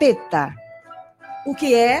carrapeta? O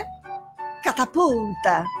que é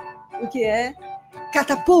catapulta? O que é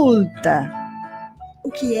catapulta?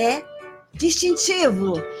 O que é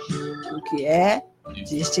distintivo? O que é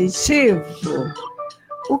distintivo?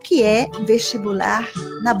 O que é vestibular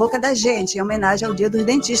na boca da gente, em homenagem ao Dia dos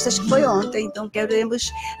Dentistas, que foi ontem. Então, queremos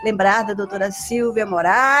lembrar da doutora Silvia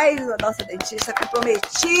Moraes, a nossa dentista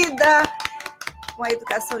comprometida com a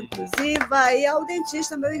educação inclusiva, e ao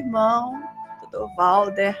dentista, meu irmão, doutor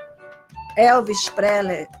Valder Elvis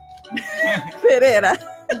Preller Pereira.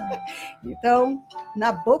 Então,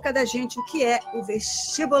 na boca da gente, o que é o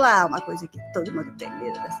vestibular? Uma coisa que todo mundo tem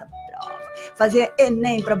medo dessa prova. Fazer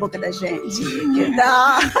Enem para a boca da gente.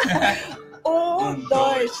 Então, 1,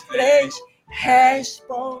 2, 3,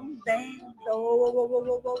 respondendo.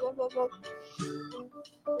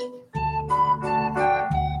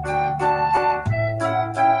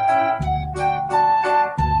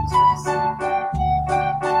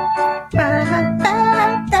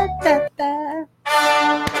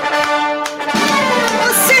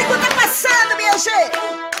 O circo tá passando, minha gente!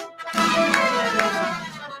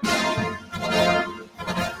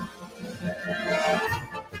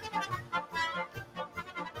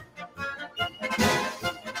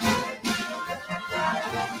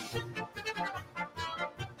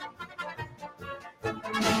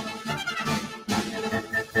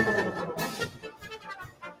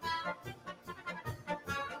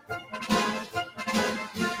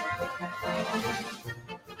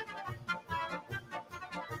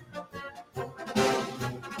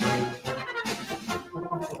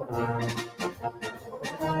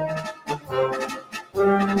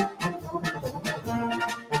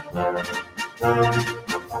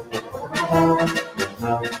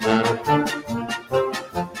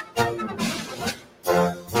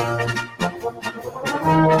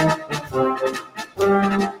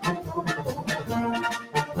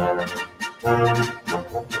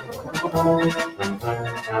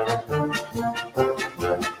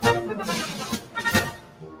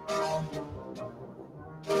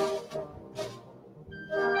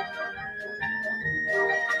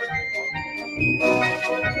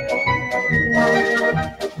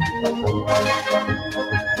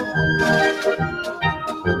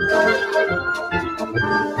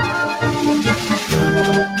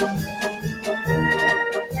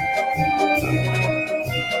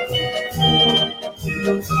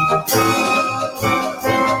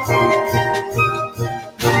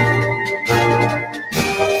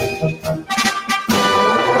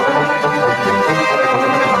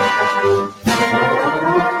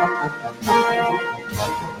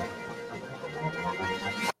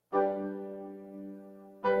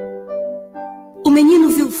 menino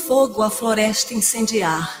viu fogo a floresta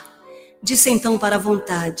incendiar. Disse então para a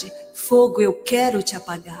vontade: fogo, eu quero te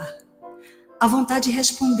apagar. A vontade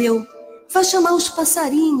respondeu: vá chamar os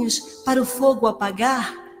passarinhos para o fogo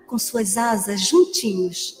apagar com suas asas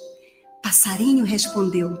juntinhos. Passarinho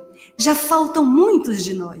respondeu: já faltam muitos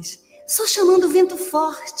de nós. Só chamando o vento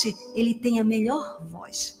forte, ele tem a melhor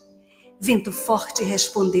voz. Vento forte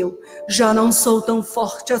respondeu: já não sou tão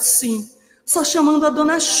forte assim. Só chamando a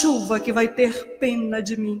dona chuva que vai ter pena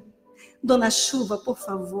de mim. Dona chuva, por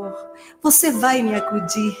favor, você vai me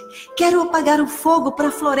acudir. Quero apagar o fogo para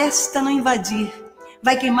a floresta não invadir.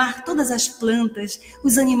 Vai queimar todas as plantas,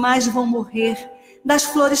 os animais vão morrer. Das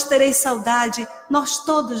flores terei saudade, nós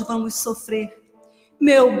todos vamos sofrer.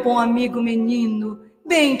 Meu bom amigo menino,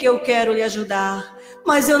 bem que eu quero lhe ajudar,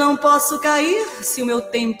 mas eu não posso cair se o meu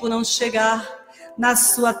tempo não chegar. Na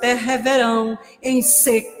sua terra é verão, em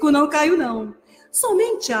seco não caio não.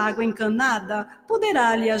 Somente água encanada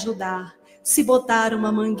poderá lhe ajudar, se botar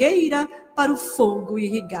uma mangueira para o fogo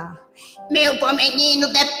irrigar. Meu bom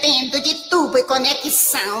menino, dependo de tubo e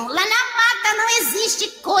conexão. Lá na mata não existe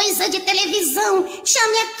coisa de televisão.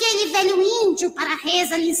 Chame aquele velho índio para a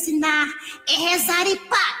reza lhe ensinar. É rezar e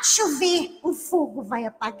pá, chover, o fogo vai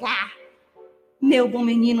apagar. Meu bom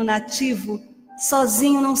menino nativo,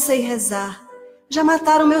 sozinho não sei rezar. Já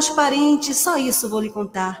mataram meus parentes, só isso vou lhe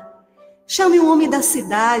contar. Chame um homem da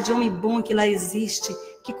cidade, homem bom que lá existe,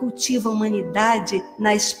 que cultiva a humanidade,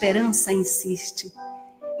 na esperança insiste.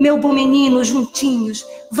 Meu bom menino, juntinhos,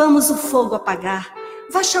 vamos o fogo apagar.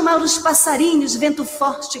 Vá chamar os passarinhos, vento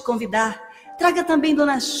forte convidar. Traga também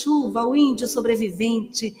dona chuva, o índio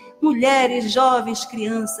sobrevivente, mulheres, jovens,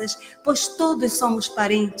 crianças, pois todos somos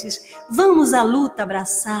parentes. Vamos à luta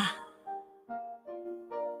abraçar.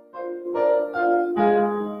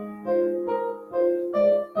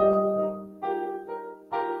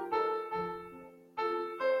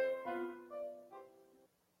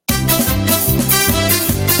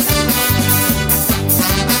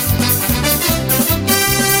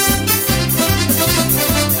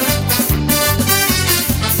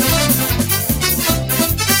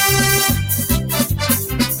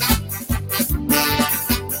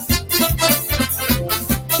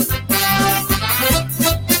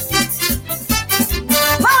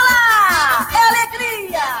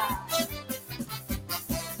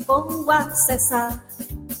 Acessar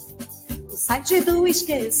o site do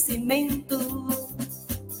esquecimento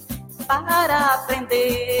para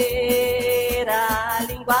aprender a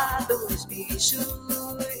língua dos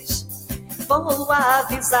bichos. Vou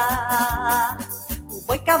avisar o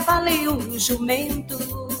boi, cavalo e o jumento.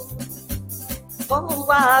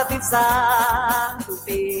 Vou avisar do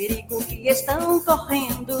perigo que estão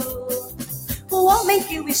correndo. O homem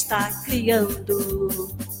que o está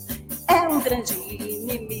criando é um grande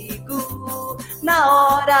inimigo. Na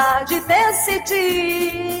hora de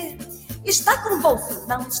decidir, está com o bolso,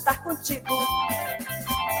 não está contigo.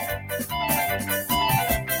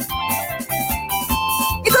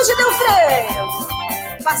 E hoje deu freio,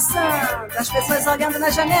 passando, as pessoas olhando na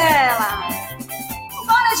janela.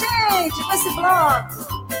 Bora, gente, com esse bloco.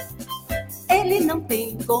 Ele não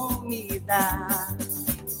tem comida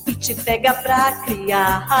e te pega pra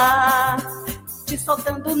criar, te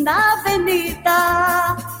soltando na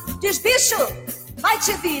avenida. Diz, bicho, vai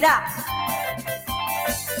te virar.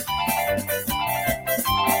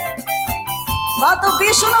 Bota o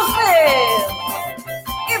bicho no freio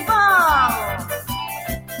e vamos.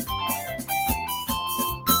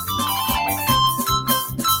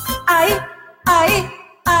 Aí, aí,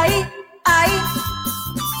 aí, aí.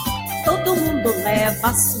 Todo mundo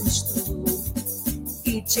leva susto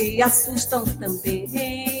e te assustam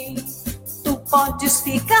também. Tu podes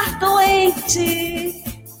ficar doente,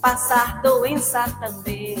 passar doença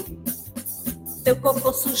também. Teu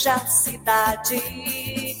corpo suja a cidade,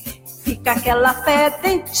 fica aquela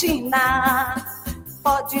fedentina.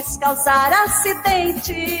 Podes causar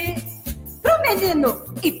acidente pro menino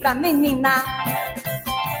e pra menina.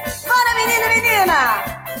 Bora, menino e menina!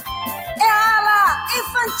 É a Aula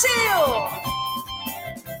Infantil!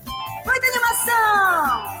 Muita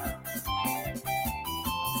animação!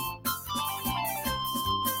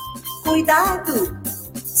 Cuidado,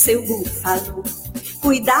 seu búfalo,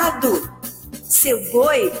 cuidado, seu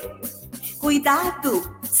boi,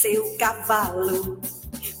 cuidado, seu cavalo,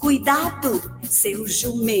 cuidado, seu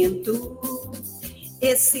jumento.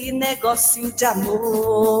 Esse negócio de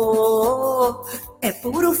amor é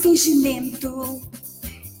puro fingimento.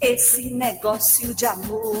 Esse negócio de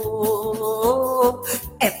amor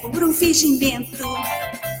é puro fingimento.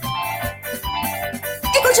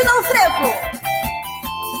 E continua o frevo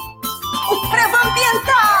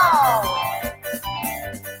ambiental.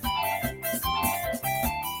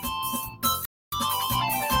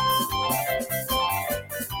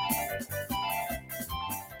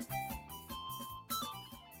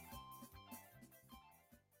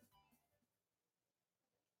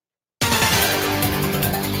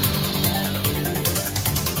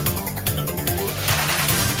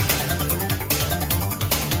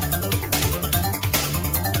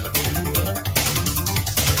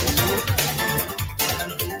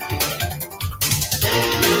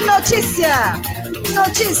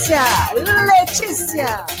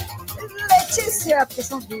 Letícia, porque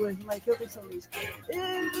são duas, mas que eu sou Luiz.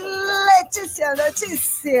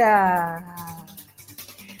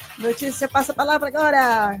 Letícia, passa a palavra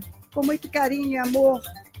agora, com muito carinho e amor,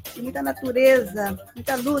 e muita natureza,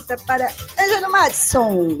 muita luta para Ângelo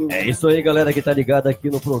Madison. É isso aí, galera que tá ligada aqui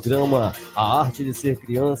no programa A Arte de Ser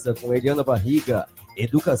Criança com Heliana Barriga.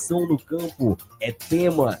 Educação no campo é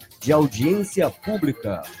tema de audiência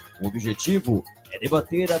pública. O objetivo é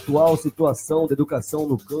debater a atual situação da educação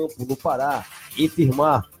no campo no Pará e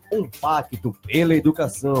firmar um pacto pela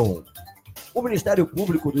educação. O Ministério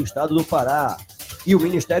Público do Estado do Pará e o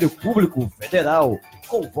Ministério Público Federal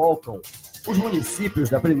convocam os municípios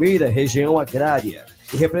da primeira região agrária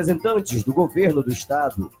e representantes do governo do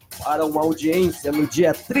estado para uma audiência no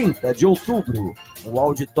dia 30 de outubro, no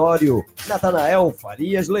auditório Natanael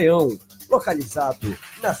Farias Leão, localizado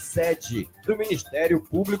na sede do Ministério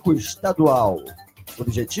Público Estadual. O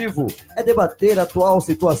objetivo é debater a atual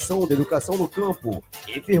situação da educação no campo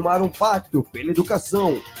e firmar um pacto pela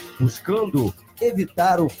educação, buscando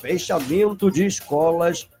evitar o fechamento de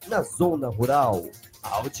escolas na zona rural.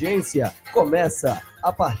 A audiência começa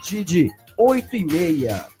a partir de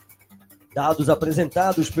 8h30. Dados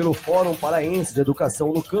apresentados pelo Fórum Paraense de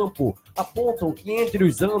Educação no Campo apontam que entre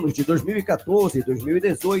os anos de 2014 e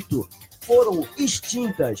 2018 foram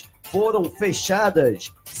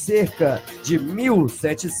fechadas cerca de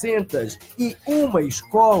 1.701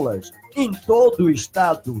 escolas em todo o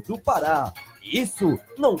estado do Pará. Isso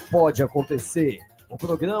não pode acontecer. O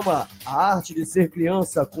programa A Arte de Ser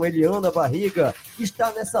Criança com Heliana Barriga está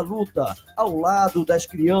nessa luta ao lado das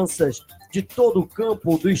crianças de todo o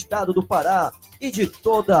campo do estado do Pará e de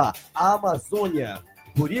toda a Amazônia.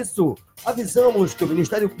 Por isso, avisamos que o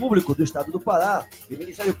Ministério Público do Estado do Pará e o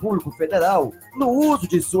Ministério Público Federal, no uso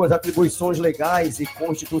de suas atribuições legais e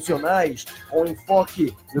constitucionais, com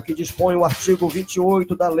enfoque no que dispõe o artigo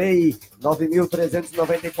 28 da Lei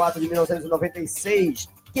 9.394 de 1996,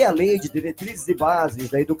 que é a Lei de Diretrizes e Bases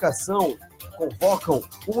da Educação, convocam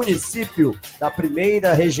o município da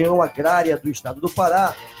primeira região agrária do Estado do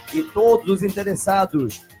Pará e todos os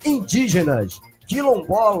interessados, indígenas,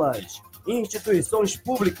 quilombolas, instituições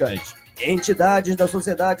públicas, entidades da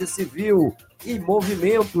sociedade civil e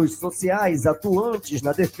movimentos sociais atuantes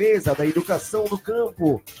na defesa da educação no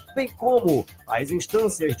campo, bem como as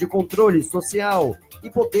instâncias de controle social e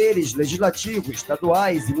poderes legislativos,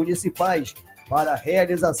 estaduais e municipais para a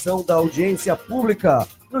realização da audiência pública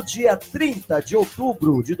no dia 30 de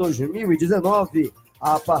outubro de 2019,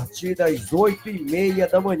 a partir das 8h30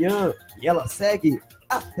 da manhã, e ela segue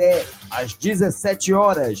até às 17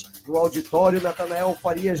 horas, no auditório Natanael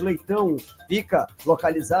Farias Leitão. Fica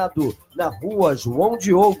localizado na rua João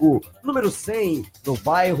Diogo, número 100, no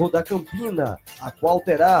bairro da Campina, a qual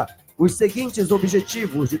terá os seguintes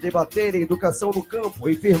objetivos de debater a educação no campo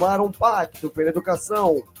e firmar um pacto pela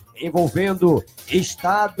educação, envolvendo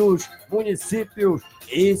estados, municípios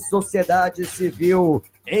e sociedade civil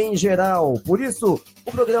em geral. Por isso,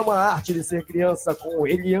 o programa Arte de Ser Criança com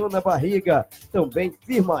Heliana Barriga também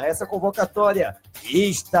firma essa convocatória e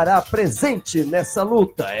estará presente nessa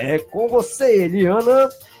luta. É com você, Heliana.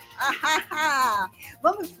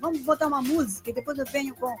 Vamos botar uma música e depois eu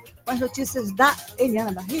venho com as notícias da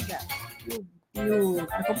Heliana Barriga e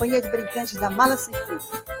a Companhia de Brincantes da Mala Sem Fio,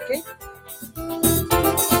 ok?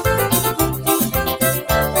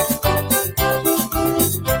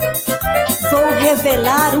 Vou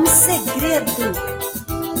revelar um segredo.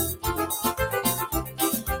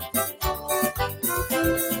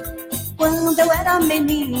 Quando eu era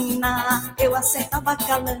menina, eu acertava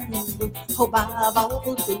calando, roubava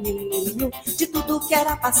ovo do ninho, de tudo que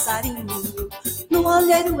era passarinho. No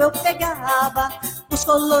olheiro eu pegava os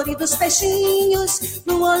coloridos peixinhos,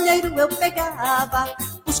 no olheiro eu pegava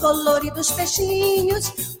os coloridos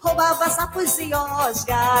peixinhos, roubava sapos e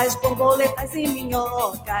osgas, borboletas e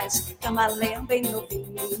minhocas, camaleão bem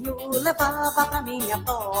novinho, levava pra minha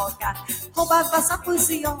toca. Roubava sapos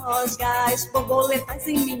e osgas, borboletas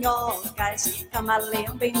e minhocas,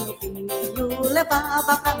 camaleão bem novinho,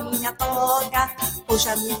 levava pra minha toca. Hoje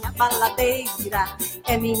a minha baladeira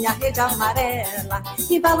é minha rede amarela,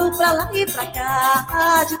 embalo pra lá e pra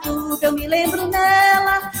cá, de tudo eu me lembro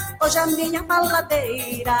nela. Hoje a minha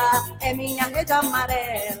baladeira é minha rede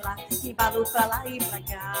amarela, embalo pra lá e pra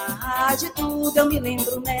cá, de tudo eu me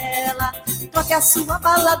lembro nela. Troque a sua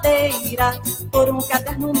baladeira por um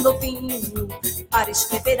caderno novinho, para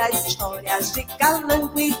escrever as histórias de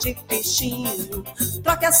calango e de peixinho.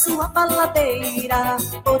 Troque a sua baladeira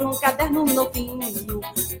por um caderno novinho,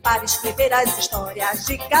 para escrever as histórias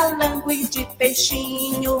de calango e de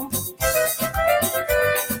peixinho.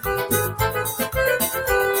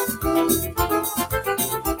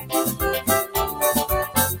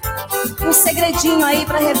 segredinho aí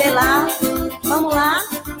para revelar. Vamos lá?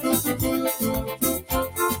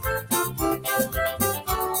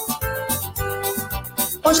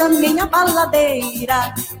 Hoje a minha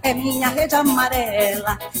baladeira é minha rede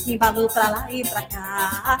amarela. Embalo pra lá e pra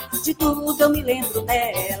cá, de tudo eu me lembro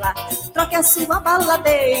dela. Troque a sua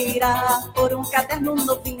baladeira por um caderno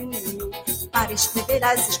novinho, para escrever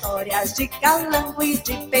as histórias de calango e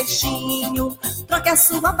de peixinho. Troque a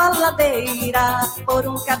sua baladeira por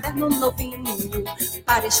um caderno novinho,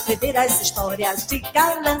 para escrever as histórias de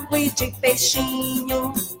calango e de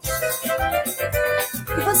peixinho.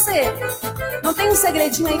 E você, não tem um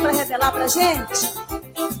segredinho aí para revelar pra gente?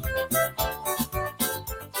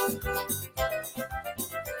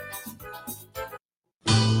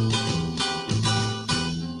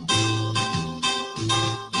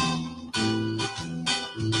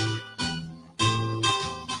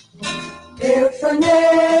 Eu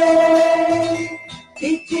sonhei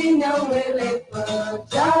que tinha um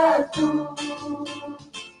elefante azul,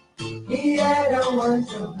 que era um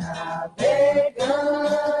anjo navegante,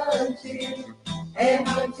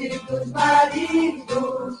 errante dos mares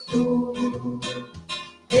do sul.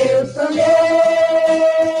 Eu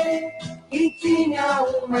sonhei que tinha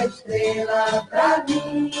uma estrela pra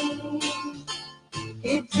mim,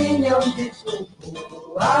 que tinha um disco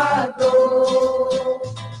voador,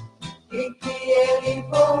 e que ele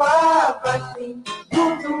voava assim.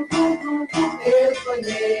 Eu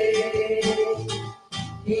sonhei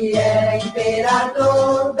que era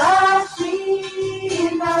imperador da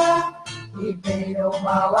China, e veio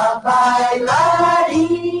mal a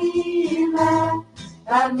bailarina.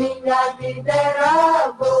 A minha vida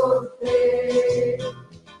era você.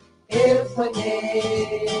 Eu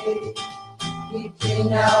sonhei que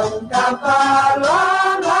tinha um cavalo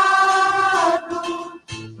alado,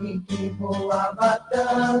 e que voava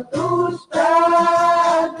tantos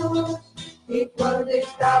prados, e quando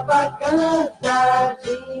estava cansadinho,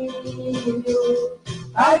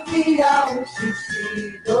 havia um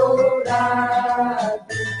xixi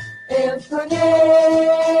dourado. Eu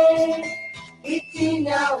sonhei que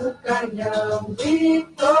tinha um canhão de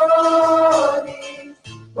flores,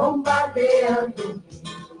 bombardeando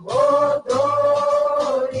odores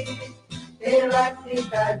pela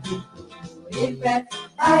cidade.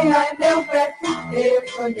 Ai, ai, meu pé, eu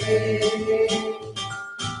sonhei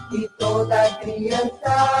que toda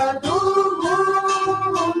criança do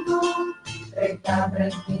mundo, preta,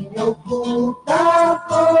 branquinha, oculta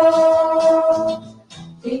cor,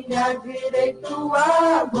 tinha direito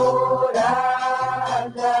à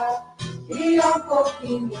morada e a um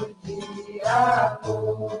pouquinho de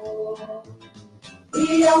amor.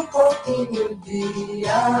 E a um pouquinho de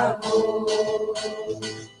amor.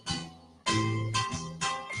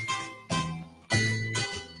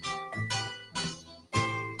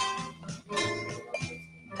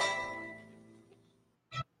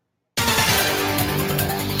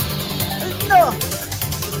 No,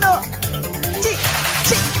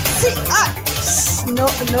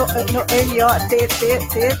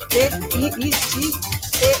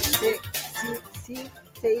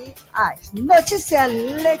 Notícias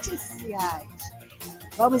leticiais.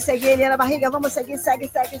 Vamos seguir Heliana Barriga, vamos seguir,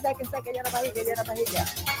 segue Heliana Barriga.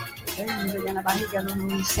 Heliana Barriga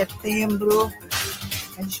no setembro.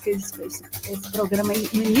 A gente fez esse programa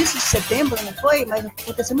no início de setembro, não foi? Mas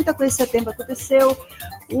aconteceu muita coisa em setembro. Aconteceu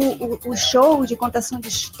o show de contação de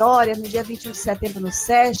história no dia 21 de setembro no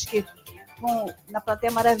Sesc, na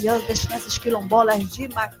plateia maravilhosa das crianças quilombolas de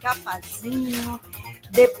Macapazinho.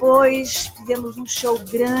 Depois fizemos um show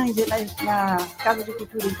grande na Casa de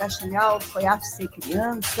Cultura em Castanhal, foi Arte,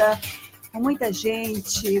 Criança, com muita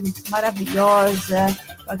gente maravilhosa.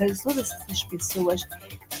 Eu agradeço todas essas pessoas.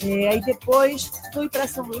 Aí depois fui para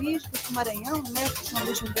São Luís, para o Maranhão, né? São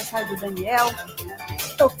Luís, aniversário do Daniel.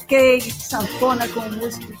 Toquei sanfona com o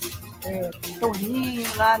músico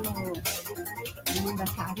Toninho lá no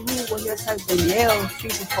Mandacaru, o aniversário do Daniel.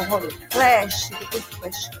 Fiz o forró do Flash, depois fui para a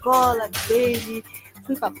escola dele,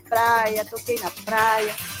 fui para a praia, toquei na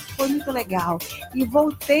praia. Foi muito legal. E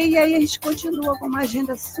voltei, e aí a gente continua com uma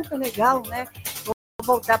agenda super legal, né? Vou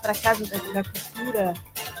voltar para a Casa da Cultura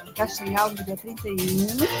em Castanhal, no dia 31,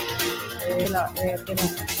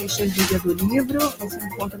 pelas questões do Dia do Livro. Você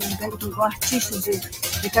encontra no evento com artistas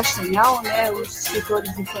de Castanhal, né? Os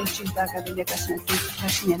escritores infantis da Academia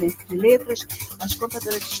Castanhalense de Letras, as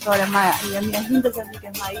contadoras de história, minhas lindas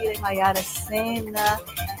amigas Maíra e Maiara Sena.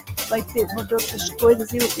 Vai ter outras coisas,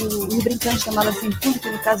 e o Brincante chamado assim, tudo que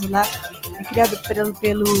no caso lá é criado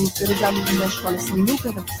pelos alunos da Escola São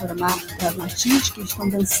Lucas, da professora Marta Martins, que estão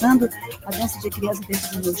dançando a dança de criança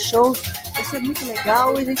dentro do meu show. Vai ser muito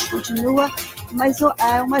legal, e a gente continua. Mas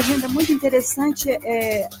uma agenda muito interessante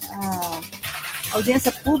é a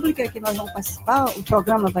audiência pública que nós vamos participar, o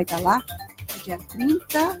programa vai estar lá, no dia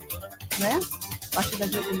 30, né? A partir das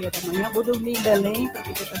 8h30 da manhã. Vou dormir em Belém, para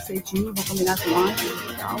poder estar cedinho, vou combinar com o Arte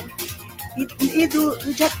e tal. E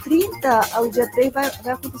do dia 30 ao dia 3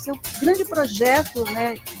 vai acontecer um grande projeto,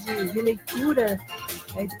 né, de leitura,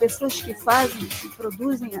 de pessoas que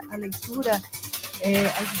produzem a leitura,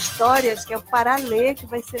 as histórias, que é o Paralê, que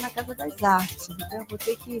vai ser na Casa das Artes. Então, eu vou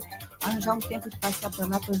ter que arranjar um tempo de passar para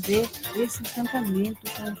lá para ver esse encantamento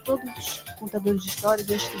com todos os contadores de histórias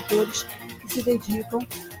e escritores que se dedicam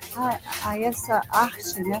a essa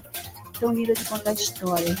arte, né, tão linda de contar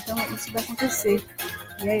história. Então, isso vai acontecer.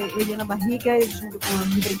 E a Heliana Barriga, junto com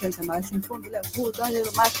a Criança, assim, fundo, Léo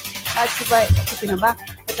GuttoRoteiro, Márcio vai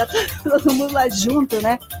estar todo mundo lá junto,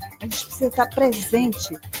 né? A gente precisa estar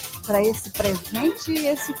presente para esse presente e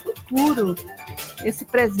esse futuro. Esse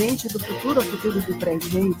presente do futuro, o futuro do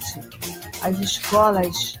presente. As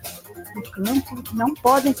escolas do campo não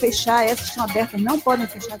podem fechar, essas que estão abertas não podem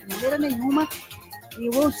fechar de maneira nenhuma. E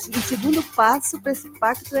o segundo passo para esse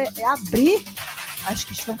pacto é abrir as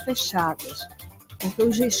que estão fechadas. Porque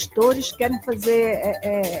os gestores querem fazer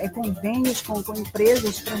convênios com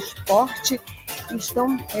empresas de transporte e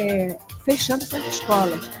estão fechando essas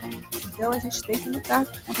escolas. Então, a gente tem que lutar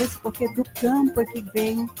contra isso, porque do campo é que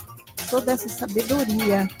vem toda essa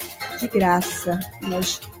sabedoria de graça que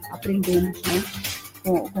nós aprendemos, né,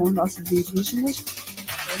 com os nossos indígenas.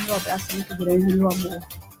 Meu abraço muito grande, meu amor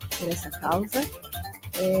por essa causa.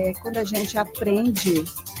 Quando a gente aprende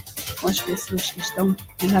com as pessoas que estão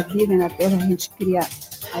na vida e na terra, a gente cria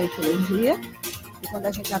a ecologia. E quando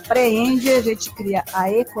a gente apreende, a gente cria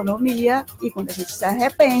a economia. E quando a gente se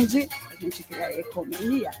arrepende, a gente cria a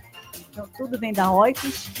economia. Então, tudo vem da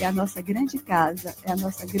Oicos, que é a nossa grande casa, é a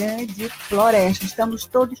nossa grande floresta. Estamos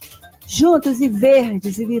todos juntos e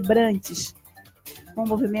verdes e vibrantes com o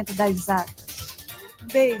movimento das águas.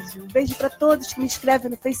 Um beijo para todos que me escrevem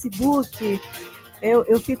no Facebook.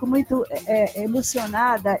 Eu fico muito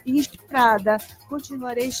emocionada e inspirada.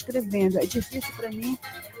 Continuarei escrevendo. É difícil para mim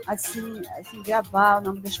assim, gravar o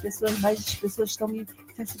nome das pessoas, mas as pessoas estão me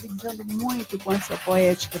sensibilizando muito com essa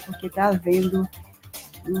poética, porque está havendo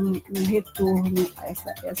um retorno a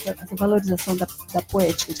essa valorização da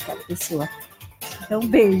poética de cada pessoa. Então, um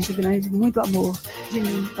beijo grande, muito amor de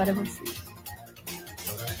mim para vocês.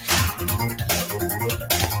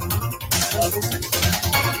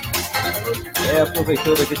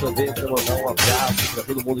 Aproveitando aqui também para mandar um abraço para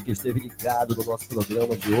todo mundo que esteve ligado no nosso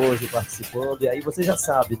programa de hoje, participando. E aí você já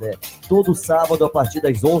sabe, né? Todo sábado, a partir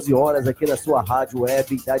das 11 horas, aqui na sua rádio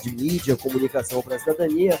web, Idade, Mídia, Comunicação para a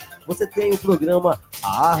Cidadania, você tem o programa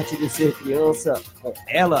A Arte de Ser Criança, com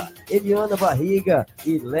ela, Eliana Barriga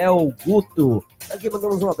e Léo Gutto. Aqui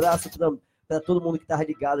mandamos um abraço para todo mundo que está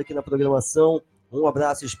ligado aqui na programação. Um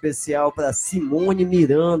abraço especial para Simone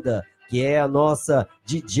Miranda, que é a nossa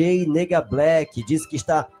DJ Nega Black, disse que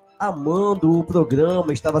está amando o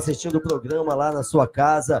programa, estava assistindo o programa lá na sua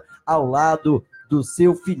casa, ao lado do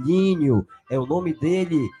seu filhinho. O nome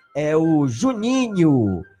dele é o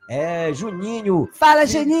Juninho. Juninho. Fala,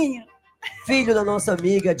 Juninho! Filho da nossa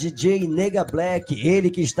amiga DJ Nega Black, ele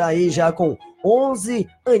que está aí já com 11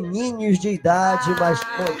 aninhos de idade, mas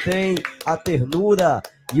mantém a ternura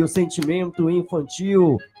e o sentimento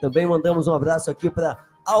infantil. Também mandamos um abraço aqui para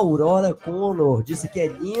Aurora Connor, disse que é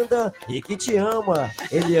linda e que te ama,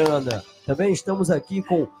 Heliana. Também estamos aqui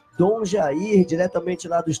com Dom Jair, diretamente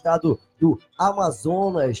lá do estado do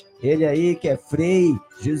Amazonas. Ele aí que é frei,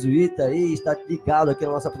 jesuíta aí, está ligado aqui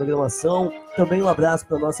na nossa programação. Também um abraço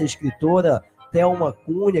para a nossa escritora Thelma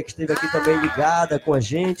Cunha, que esteve aqui também ligada com a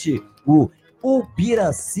gente. O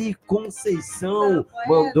Ubiraci Conceição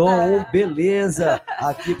mandou um beleza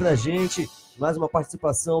aqui pra gente. Mais uma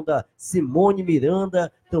participação da Simone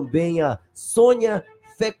Miranda, também a Sônia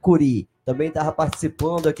Fecuri, também estava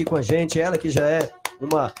participando aqui com a gente, ela que já é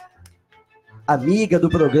uma amiga do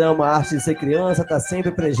programa Arte de Ser Criança, está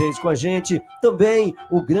sempre presente com a gente. Também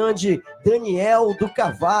o grande Daniel do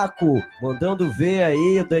Cavaco, mandando ver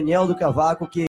aí o Daniel do Cavaco, que